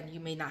 Again, you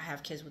may not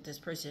have kids with this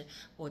person,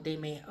 or they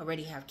may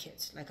already have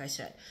kids, like I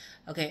said.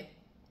 Okay.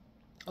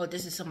 Or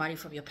this is somebody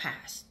from your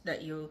past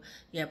that you,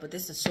 yeah, but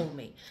this is a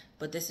soulmate.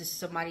 But this is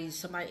somebody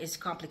is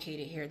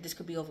complicated here. This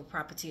could be over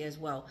property as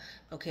well.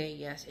 Okay,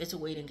 yes, it's a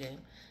waiting game.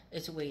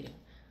 It's a waiting.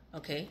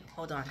 Okay,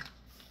 hold on.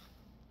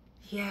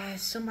 Yeah,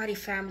 somebody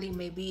family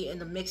may be in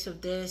the mix of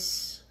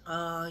this.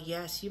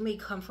 Yes, you may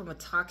come from a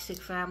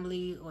toxic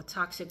family or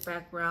toxic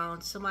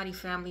background. Somebody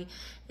family,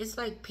 it's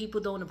like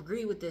people don't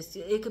agree with this.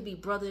 It could be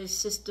brothers,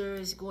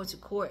 sisters, going to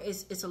court.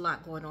 It's a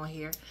lot going on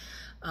here.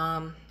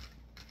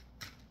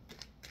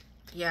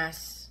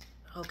 Yes,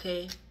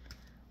 okay,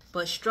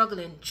 but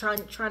struggling, trying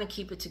to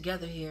keep it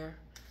together here,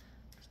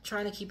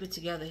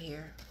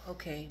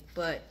 okay,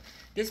 but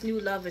this new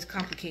love is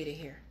complicated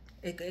here.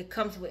 It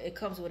comes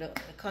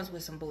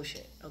with some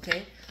bullshit,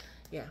 okay,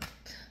 yeah,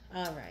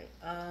 all right,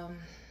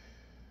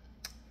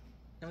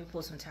 let me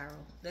pull some tarot.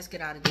 Let's get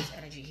out of this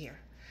energy here.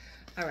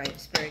 All right,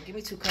 Spirit, give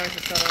me 2 cards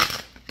to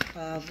start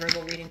off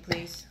Virgo reading,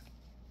 please.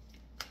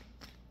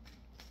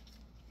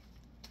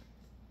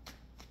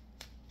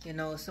 You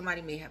know,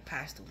 somebody may have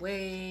passed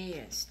away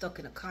and stuck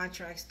in a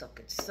contract, stuck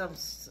in some.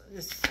 It's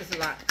a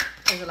lot.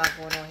 There's a lot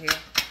going on here.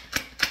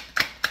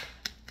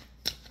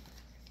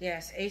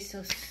 Yes, Ace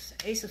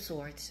of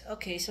Swords.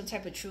 Okay, some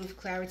type of truth,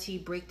 clarity,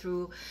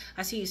 breakthrough.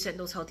 I see you setting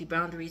those healthy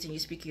boundaries and you're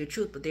speaking your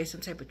truth, but there's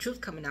some type of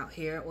truth coming out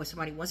here, or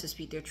somebody wants to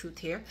speak their truth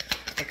here.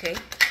 Okay.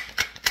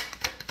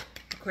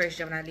 Aquarius,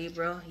 Gemini,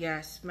 Libra.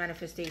 Yes,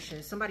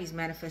 manifestation. Somebody's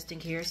manifesting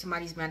here.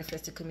 Somebody's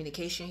manifesting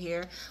communication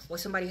here. Or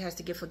somebody has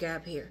to give a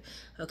gap here.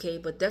 Okay,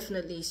 but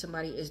definitely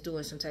somebody is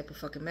doing some type of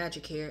fucking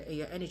magic here in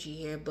your energy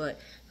here. But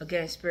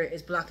again, Spirit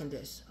is blocking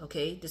this.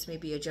 Okay, this may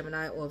be a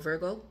Gemini or a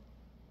Virgo.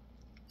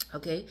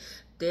 Okay,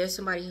 there's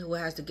somebody who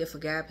has to give a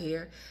gap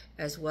here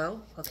as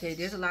well. Okay,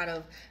 there's a lot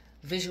of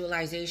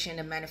visualization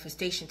and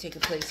manifestation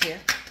taking place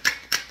here.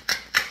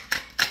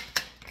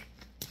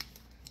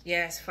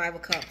 Yes, 5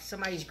 of Cups.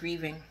 Somebody's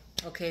grieving.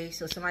 Okay,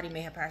 so somebody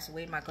may have passed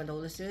away, my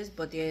condolences,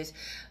 but there's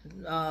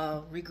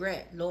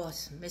regret,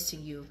 loss,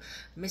 missing you,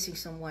 missing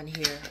someone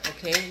here,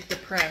 okay,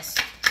 depressed,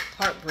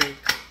 heartbreak,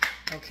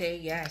 okay,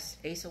 yes,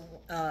 Ace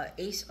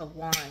of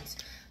Wands,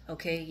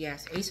 okay,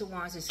 yes, Ace of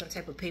Wands is some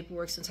type of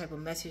paperwork, some type of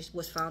message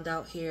was found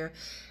out here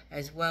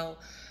as well,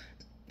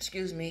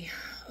 excuse me,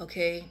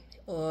 okay,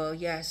 or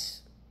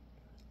yes,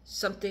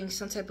 some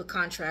type of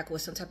contract or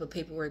some type of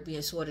paperwork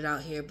being sorted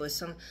out here, but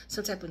some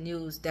type of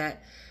news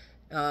that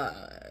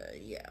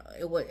yeah,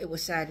 it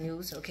was sad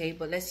news. Okay,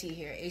 but let's see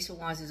here. Ace of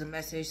Wands is a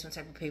message, some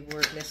type of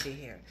paperwork. Let's see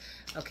here.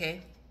 Okay,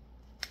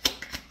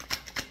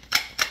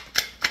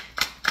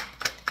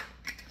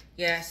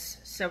 yes,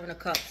 7 of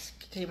Cups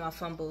came out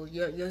fumble.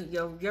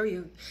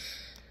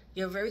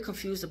 You're very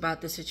confused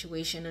about the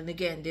situation, and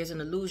again, there's an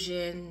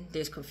illusion,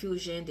 there's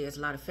confusion, there's a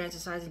lot of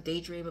fantasizing,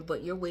 daydreaming,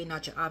 but you're weighing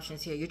out your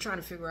options here. You're trying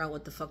to figure out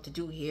what the fuck to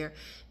do here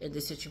in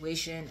this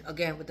situation.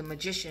 Again, with the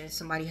Magician,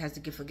 somebody has to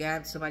give a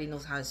gab. Somebody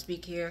knows how to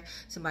speak here.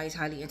 Somebody's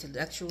highly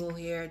intellectual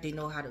here. They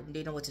know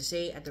what to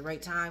say at the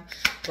right time,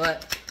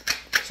 but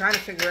trying to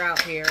figure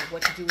out here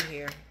what to do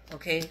here.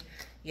 Okay,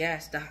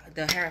 yes,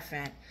 the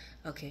Hierophant.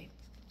 Okay.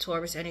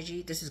 Taurus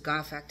energy, this is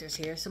God factors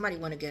here. Somebody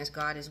went against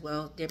God as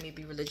well. There may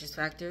be religious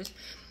factors,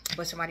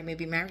 but somebody may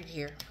be married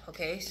here.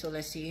 Okay, so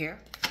let's see here.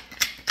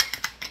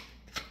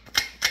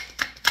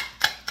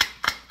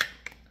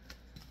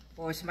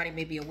 Or somebody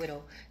may be a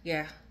widow.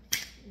 Yeah.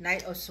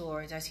 Knight of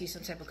Swords. I see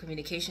some type of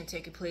communication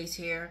taking place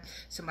here.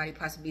 Somebody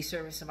possibly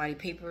serving somebody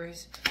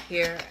papers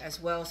here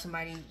as well.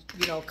 Somebody,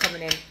 you know,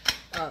 coming in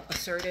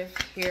assertive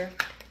here.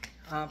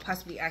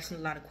 Possibly asking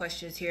a lot of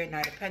questions here.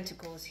 Knight of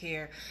Pentacles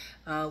here.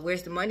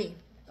 Where's the money?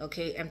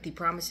 Okay, empty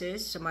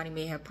promises. Somebody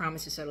may have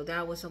promised to settle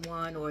down with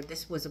someone, or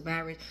this was a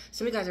marriage.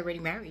 Some of you guys are already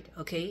married,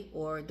 okay,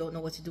 or don't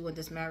know what to do in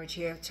this marriage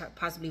here.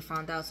 Possibly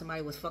found out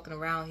somebody was fucking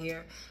around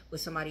here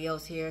with somebody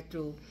else here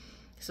through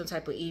some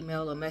type of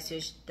email or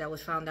message that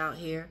was found out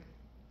here.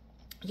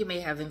 You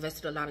may have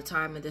invested a lot of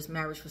time in this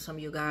marriage for some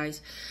of you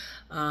guys.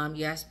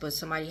 Yes, but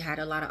somebody had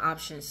a lot of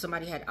options.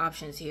 Somebody had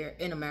options here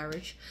in a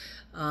marriage.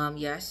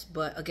 Yes,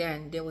 but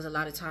again, there was a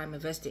lot of time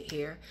invested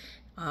here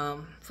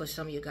for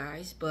some of you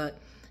guys. But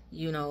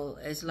you know,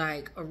 it's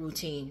like a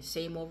routine,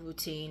 same old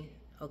routine.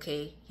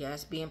 Okay,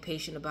 yes, being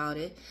patient about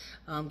it.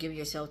 Give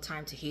yourself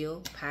time to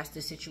heal past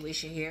the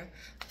situation here.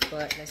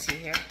 But let's see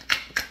here.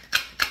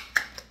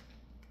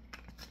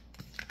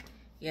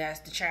 Yes,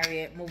 the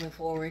Chariot, moving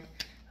forward.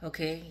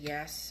 Okay,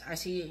 yes, I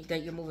see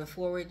that you're moving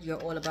forward.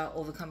 You're all about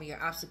overcoming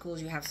your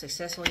obstacles. You have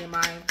success on your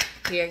mind.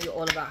 Here, you're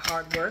all about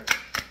hard work,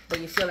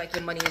 but you feel like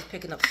your money is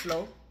picking up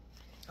slow.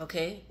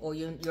 Okay, or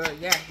your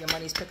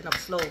money is picking up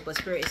slow, but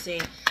Spirit is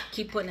saying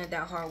keep putting in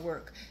that hard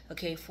work.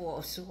 Okay, for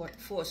a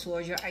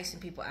sword, you're icing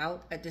people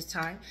out at this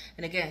time.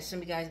 And again, some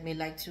of you guys may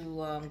like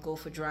to go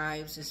for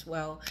drives as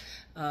well.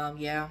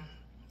 Yeah,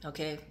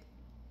 okay,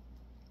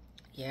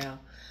 yeah.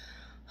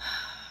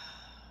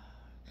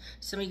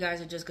 Some of you guys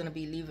are just going to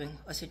be leaving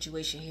a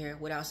situation here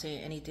without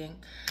saying anything.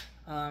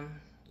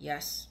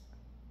 Yes.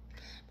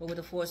 But with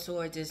the Four of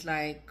Swords, it's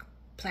like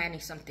planning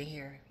something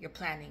here. You're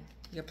planning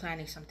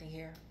something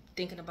here.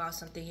 Thinking about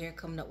something here,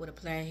 coming up with a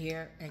plan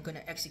here, and going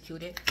to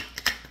execute it.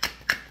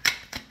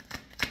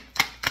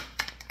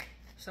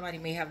 Somebody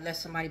may have left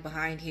somebody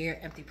behind here.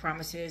 Empty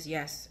promises.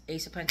 Yes.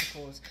 Ace of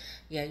Pentacles.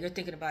 Yeah, you're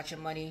thinking about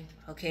your money.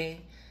 Okay.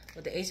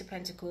 With the Ace of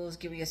Pentacles,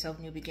 giving yourself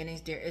new beginnings.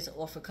 There is an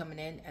offer coming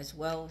in as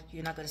well.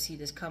 You're not going to see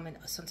this coming.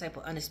 Some type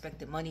of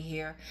unexpected money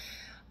here.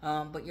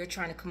 But you're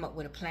trying to come up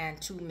with a plan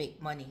to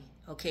make money.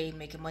 Okay.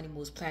 Making money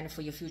moves. Planning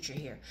for your future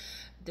here.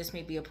 This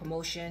may be a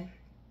promotion.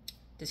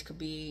 This could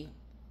be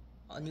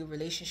a new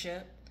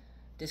relationship.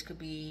 This could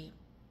be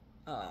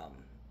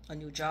a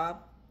new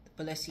job.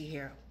 But let's see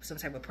here. Some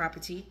type of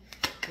property.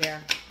 Yeah.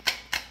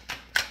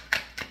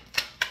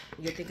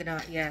 You're thinking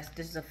of, yes,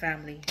 this is a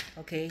family.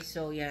 Okay,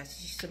 so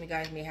yes, some of you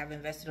guys may have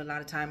invested a lot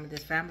of time in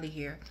this family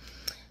here.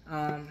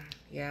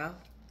 Yeah.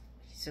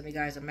 Some of you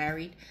guys are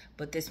married,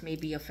 but this may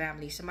be a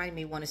family. Somebody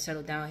may want to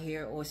settle down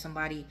here, or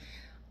somebody,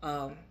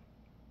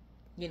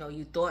 you know,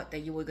 you thought that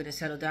you were going to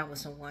settle down with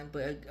someone,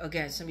 but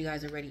again, some of you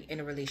guys are already in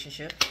a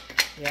relationship.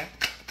 Yeah.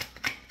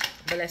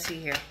 But let's see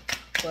here.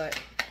 But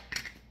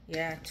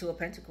yeah, Two of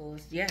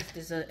Pentacles. Yes,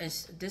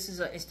 this is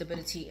a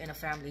instability in a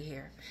family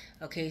here.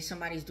 Okay,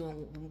 somebody's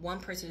doing, one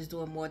person is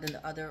doing more than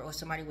the other, or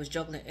somebody was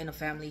juggling in a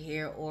family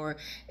here, or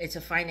it's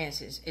a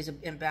finances. It's an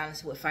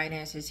imbalance with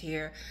finances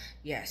here.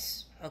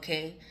 Yes,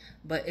 okay,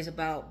 but it's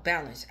about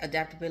balance,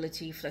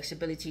 adaptability,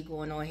 flexibility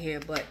going on here,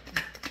 but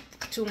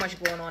too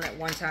much going on at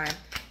one time.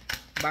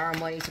 Borrow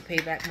money to pay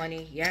back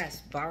money.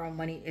 Yes, borrow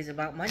money is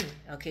about money.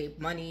 Okay,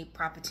 money,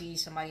 property,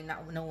 somebody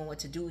not knowing what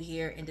to do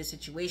here in this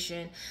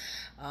situation.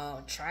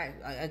 Try,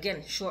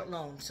 again, short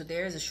loan. So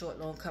there is a short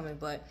loan coming,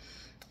 but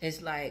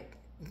it's like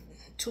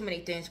too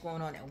many things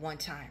going on at one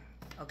time.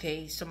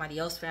 Okay, somebody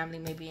else's family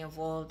may be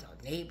involved,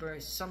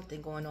 neighbors,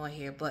 something going on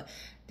here. But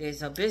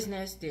there's a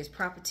business, there's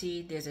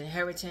property, there's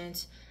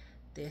inheritance,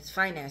 there's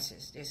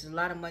finances. There's a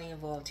lot of money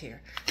involved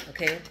here.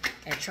 Okay,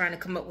 and trying to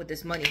come up with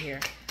this money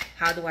here.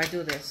 How do I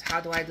do this? How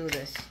do I do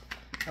this?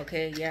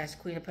 Okay, yes,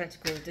 Queen of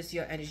Pentacles. This is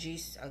your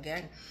energies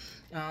again.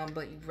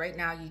 But right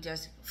now, you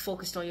just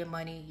focused on your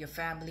money, your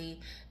family,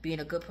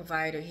 being a good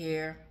provider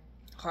here,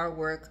 hard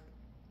work.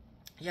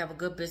 You have a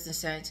good business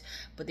sense,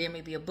 but there may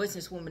be a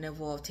businesswoman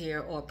involved here,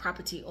 or a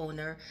property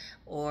owner,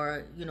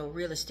 or, you know,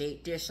 real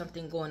estate. There's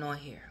something going on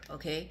here,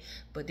 okay?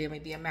 But there may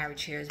be a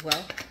marriage here as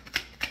well.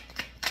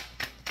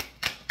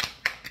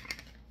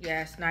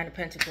 Yes, Nine of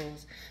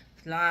Pentacles.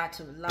 Lot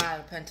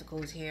of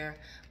Pentacles here.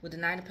 With the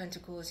Nine of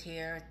Pentacles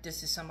here,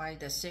 this is somebody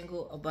that's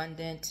single,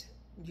 abundant,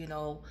 you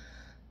know,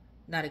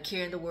 not a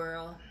care in the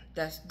world.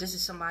 This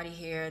is somebody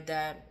here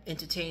that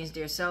entertains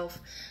their self.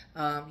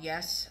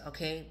 Yes,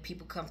 okay,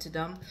 people come to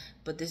them,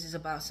 but this is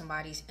about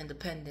somebody's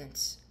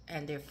independence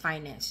and their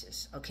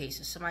finances. Okay,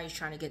 so somebody's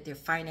trying to get their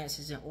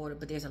finances in order,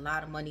 but there's a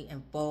lot of money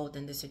involved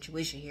in this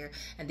situation here,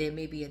 and there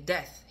may be a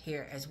death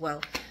here as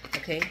well.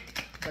 Okay,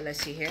 but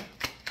let's see here.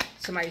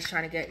 Somebody's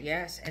trying to get,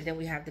 yes, and then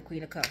we have the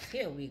Queen of Cups.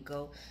 Here we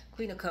go.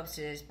 Queen of Cups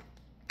is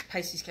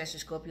Pisces, Cancer,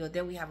 Scorpio.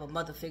 Then we have a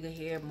mother figure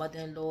here,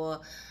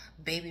 mother-in-law,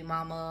 baby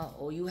mama,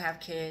 or you have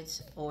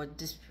kids, or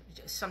this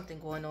something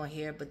going on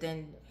here. But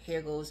then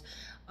here goes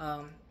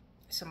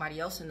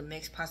somebody else in the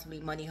mix, possibly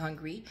money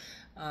hungry.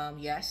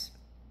 Yes.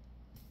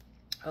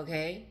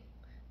 Okay.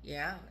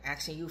 Yeah,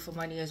 asking you for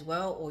money as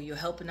well, or you're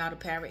helping out a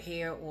parent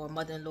here, or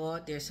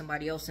mother-in-law. There's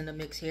somebody else in the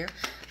mix here.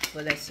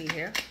 But let's see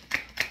here.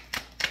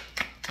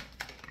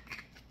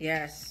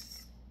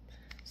 Yes,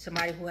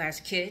 somebody who has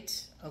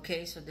kids.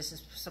 Okay, so this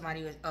is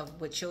somebody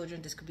with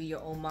children. This could be your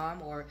own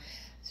mom, or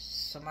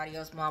somebody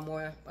else's mom,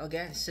 or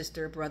again,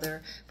 sister,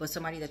 brother, but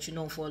somebody that you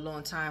know for a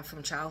long time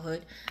from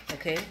childhood.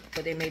 Okay,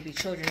 but there may be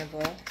children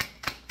involved.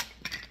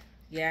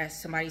 Yes,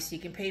 somebody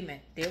seeking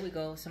payment. There we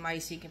go.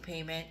 Somebody seeking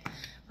payment.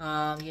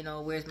 You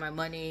know, where's my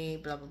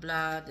money? Blah, blah,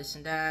 blah, this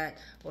and that.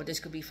 Or this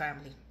could be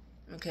family.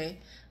 Okay,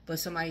 but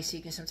somebody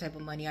seeking some type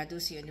of money. I do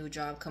see a new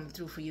job coming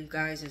through for you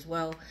guys as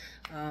well.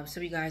 Some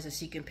of you guys are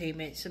seeking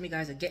payment. Some of you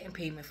guys are getting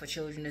payment for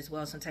children as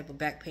well. Some type of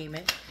back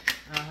payment.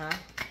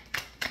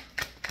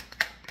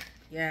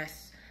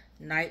 Yes.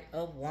 Knight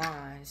of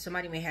Wands.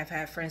 Somebody may have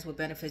had friends with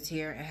benefits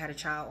here and had a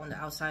child on the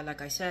outside,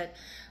 like I said.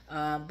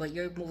 But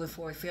you're moving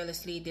forward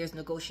fearlessly. There's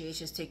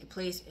negotiations taking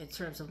place in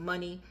terms of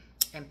money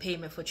and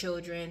payment for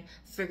children,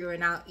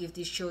 figuring out if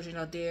these children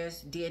are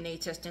theirs, DNA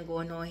testing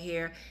going on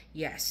here.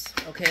 Yes,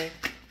 okay.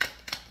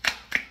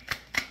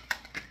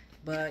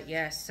 But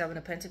yes, Seven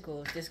of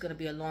Pentacles. This is going to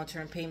be a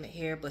long-term payment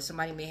here, but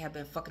somebody may have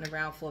been fucking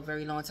around for a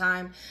very long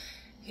time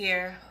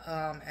here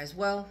as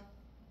well.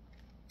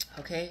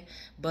 Okay,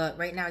 but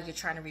right now you're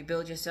trying to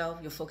rebuild yourself.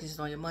 You're focusing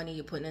on your money.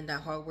 You're putting in that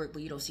hard work,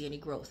 but you don't see any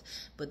growth.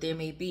 But there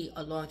may be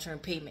a long-term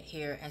payment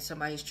here, and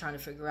somebody's trying to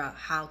figure out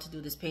how to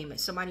do this payment.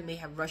 Somebody may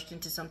have rushed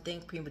into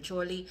something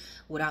prematurely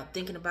without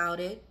thinking about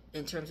it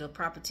in terms of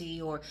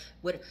property, or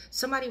what.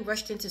 Somebody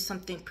rushed into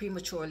something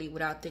prematurely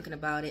without thinking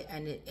about it,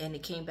 and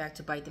it came back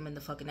to bite them in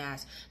the fucking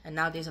ass. And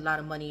now there's a lot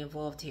of money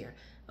involved here.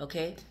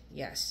 Okay,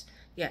 yes.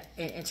 Yeah,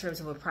 in terms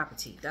of a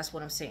property. That's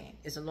what I'm saying.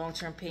 It's a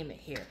long-term payment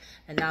here.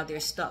 And now they're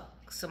stuck.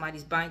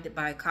 Somebody's binded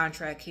by a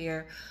contract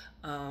here.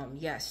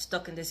 Yes,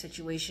 stuck in this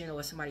situation,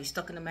 or somebody's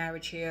stuck in a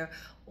marriage here,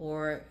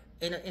 or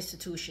in an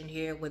institution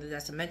here, whether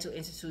that's a mental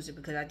institution,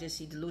 because I did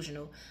see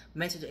delusional,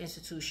 mental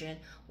institution,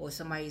 or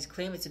somebody's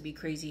claiming to be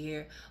crazy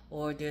here,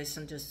 or there's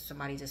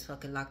somebody just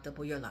fucking locked up,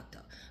 or you're locked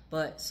up.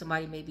 But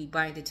somebody may be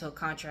binded to a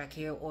contract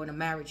here, or in a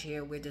marriage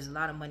here, where there's a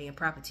lot of money and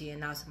property,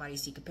 and now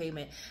somebody's seeking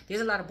payment. There's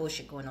a lot of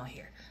bullshit going on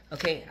here.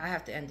 Okay, I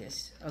have to end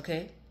this.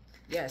 Okay,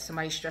 yeah,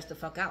 somebody's stressed the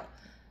fuck out.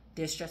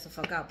 They're stressed the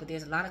fuck out, but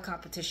there's a lot of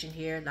competition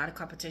here, a lot of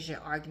competition,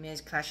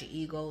 arguments, clash of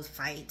egos,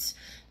 fights.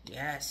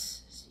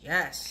 Yes,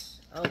 yes.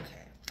 Okay.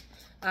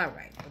 All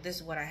right. Well, this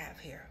is what I have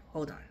here.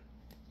 Hold on.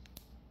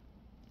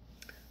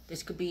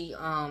 This could be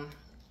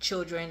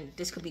children.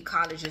 This could be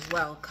college as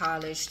well.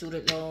 College,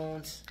 student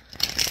loans.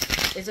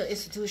 It's an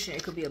institution.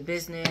 It could be a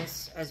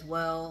business as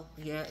well.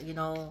 Yeah, you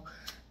know,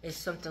 it's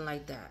something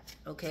like that.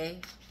 Okay.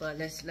 But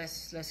let's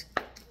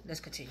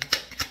continue.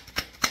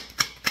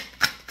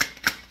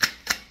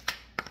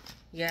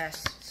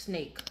 Yes,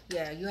 snake.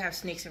 Yeah, you have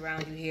snakes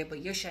around you here, but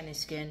you're shedding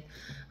skin.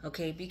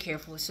 Okay, be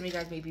careful. Some of you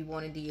guys may be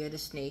wanting the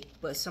snake,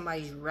 but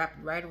somebody's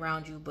wrapped right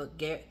around you. But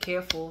get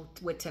careful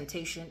with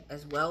temptation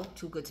as well.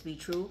 Too good to be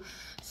true.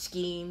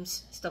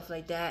 Schemes, stuff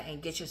like that,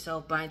 and get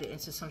yourself binded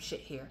into some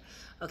shit here.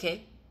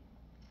 Okay?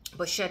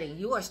 But shedding,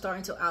 you are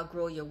starting to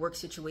outgrow your work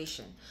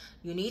situation.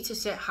 You need to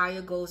set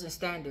higher goals and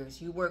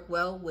standards. You work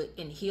well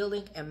in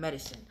healing and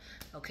medicine.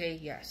 Okay,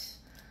 yes.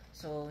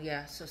 So,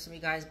 yeah, so some of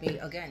you guys may,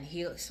 again,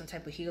 heal some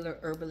type of healer,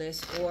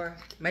 herbalist, or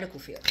medical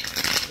field.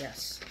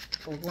 Yes,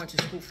 or going to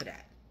school for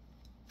that.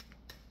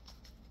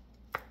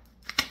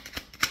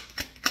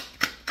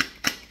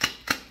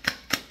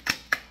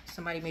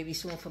 Somebody may be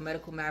suing for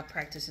medical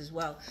malpractice as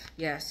well.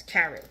 Yes,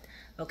 carrot.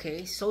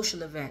 Okay,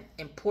 social event,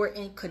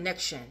 important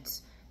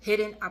connections,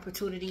 hidden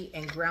opportunity,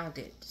 and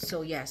grounded.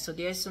 So, yeah, so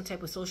there's some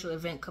type of social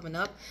event coming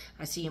up.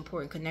 I see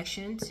important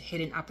connections,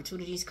 hidden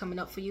opportunities coming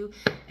up for you,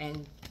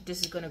 and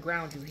this is going to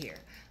ground you here,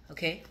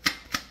 okay?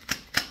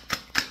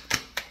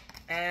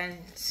 And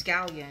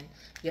scallion,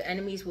 your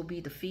enemies will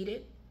be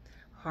defeated.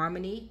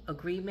 Harmony,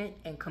 agreement,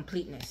 and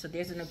completeness. So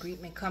there's an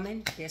agreement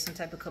coming. There's some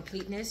type of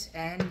completeness,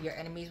 and your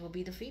enemies will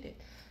be defeated.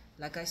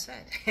 Like I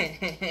said.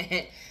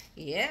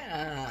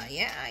 Yeah.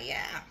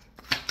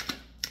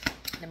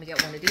 Let me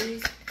get one of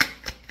these.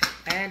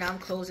 And I'm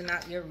closing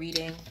out your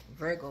reading,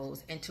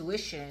 Virgos.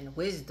 Intuition,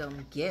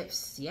 wisdom,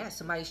 gifts. Yeah,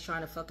 somebody's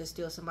trying to fucking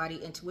steal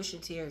somebody's intuition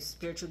here,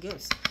 spiritual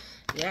gifts.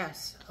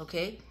 Yes,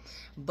 okay.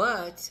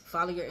 But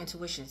follow your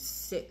intuition.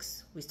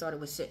 6. We started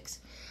with 6.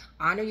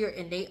 Honor your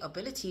innate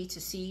ability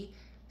to see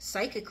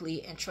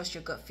psychically and trust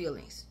your gut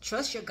feelings.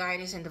 Trust your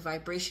guidance and the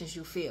vibrations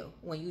you feel.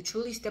 When you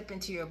truly step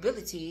into your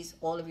abilities,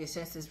 all of your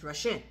senses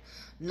rush in.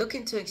 Look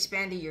into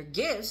expanding your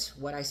gifts,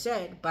 what I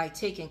said, by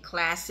taking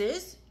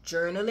classes,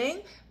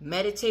 journaling,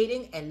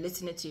 meditating, and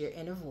listening to your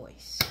inner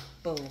voice.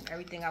 Boom.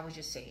 Everything I was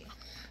just saying.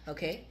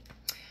 Okay?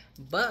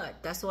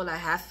 But that's all I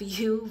have for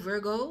you,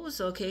 Virgos.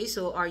 Okay?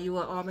 So are you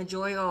an almond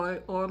joy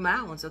or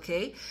mounds?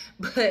 Okay?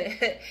 But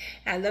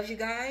I love you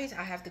guys.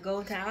 I have to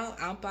go now.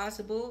 I'm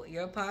possible.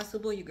 You're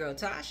possible. Your girl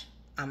Tosh.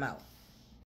 I'm out.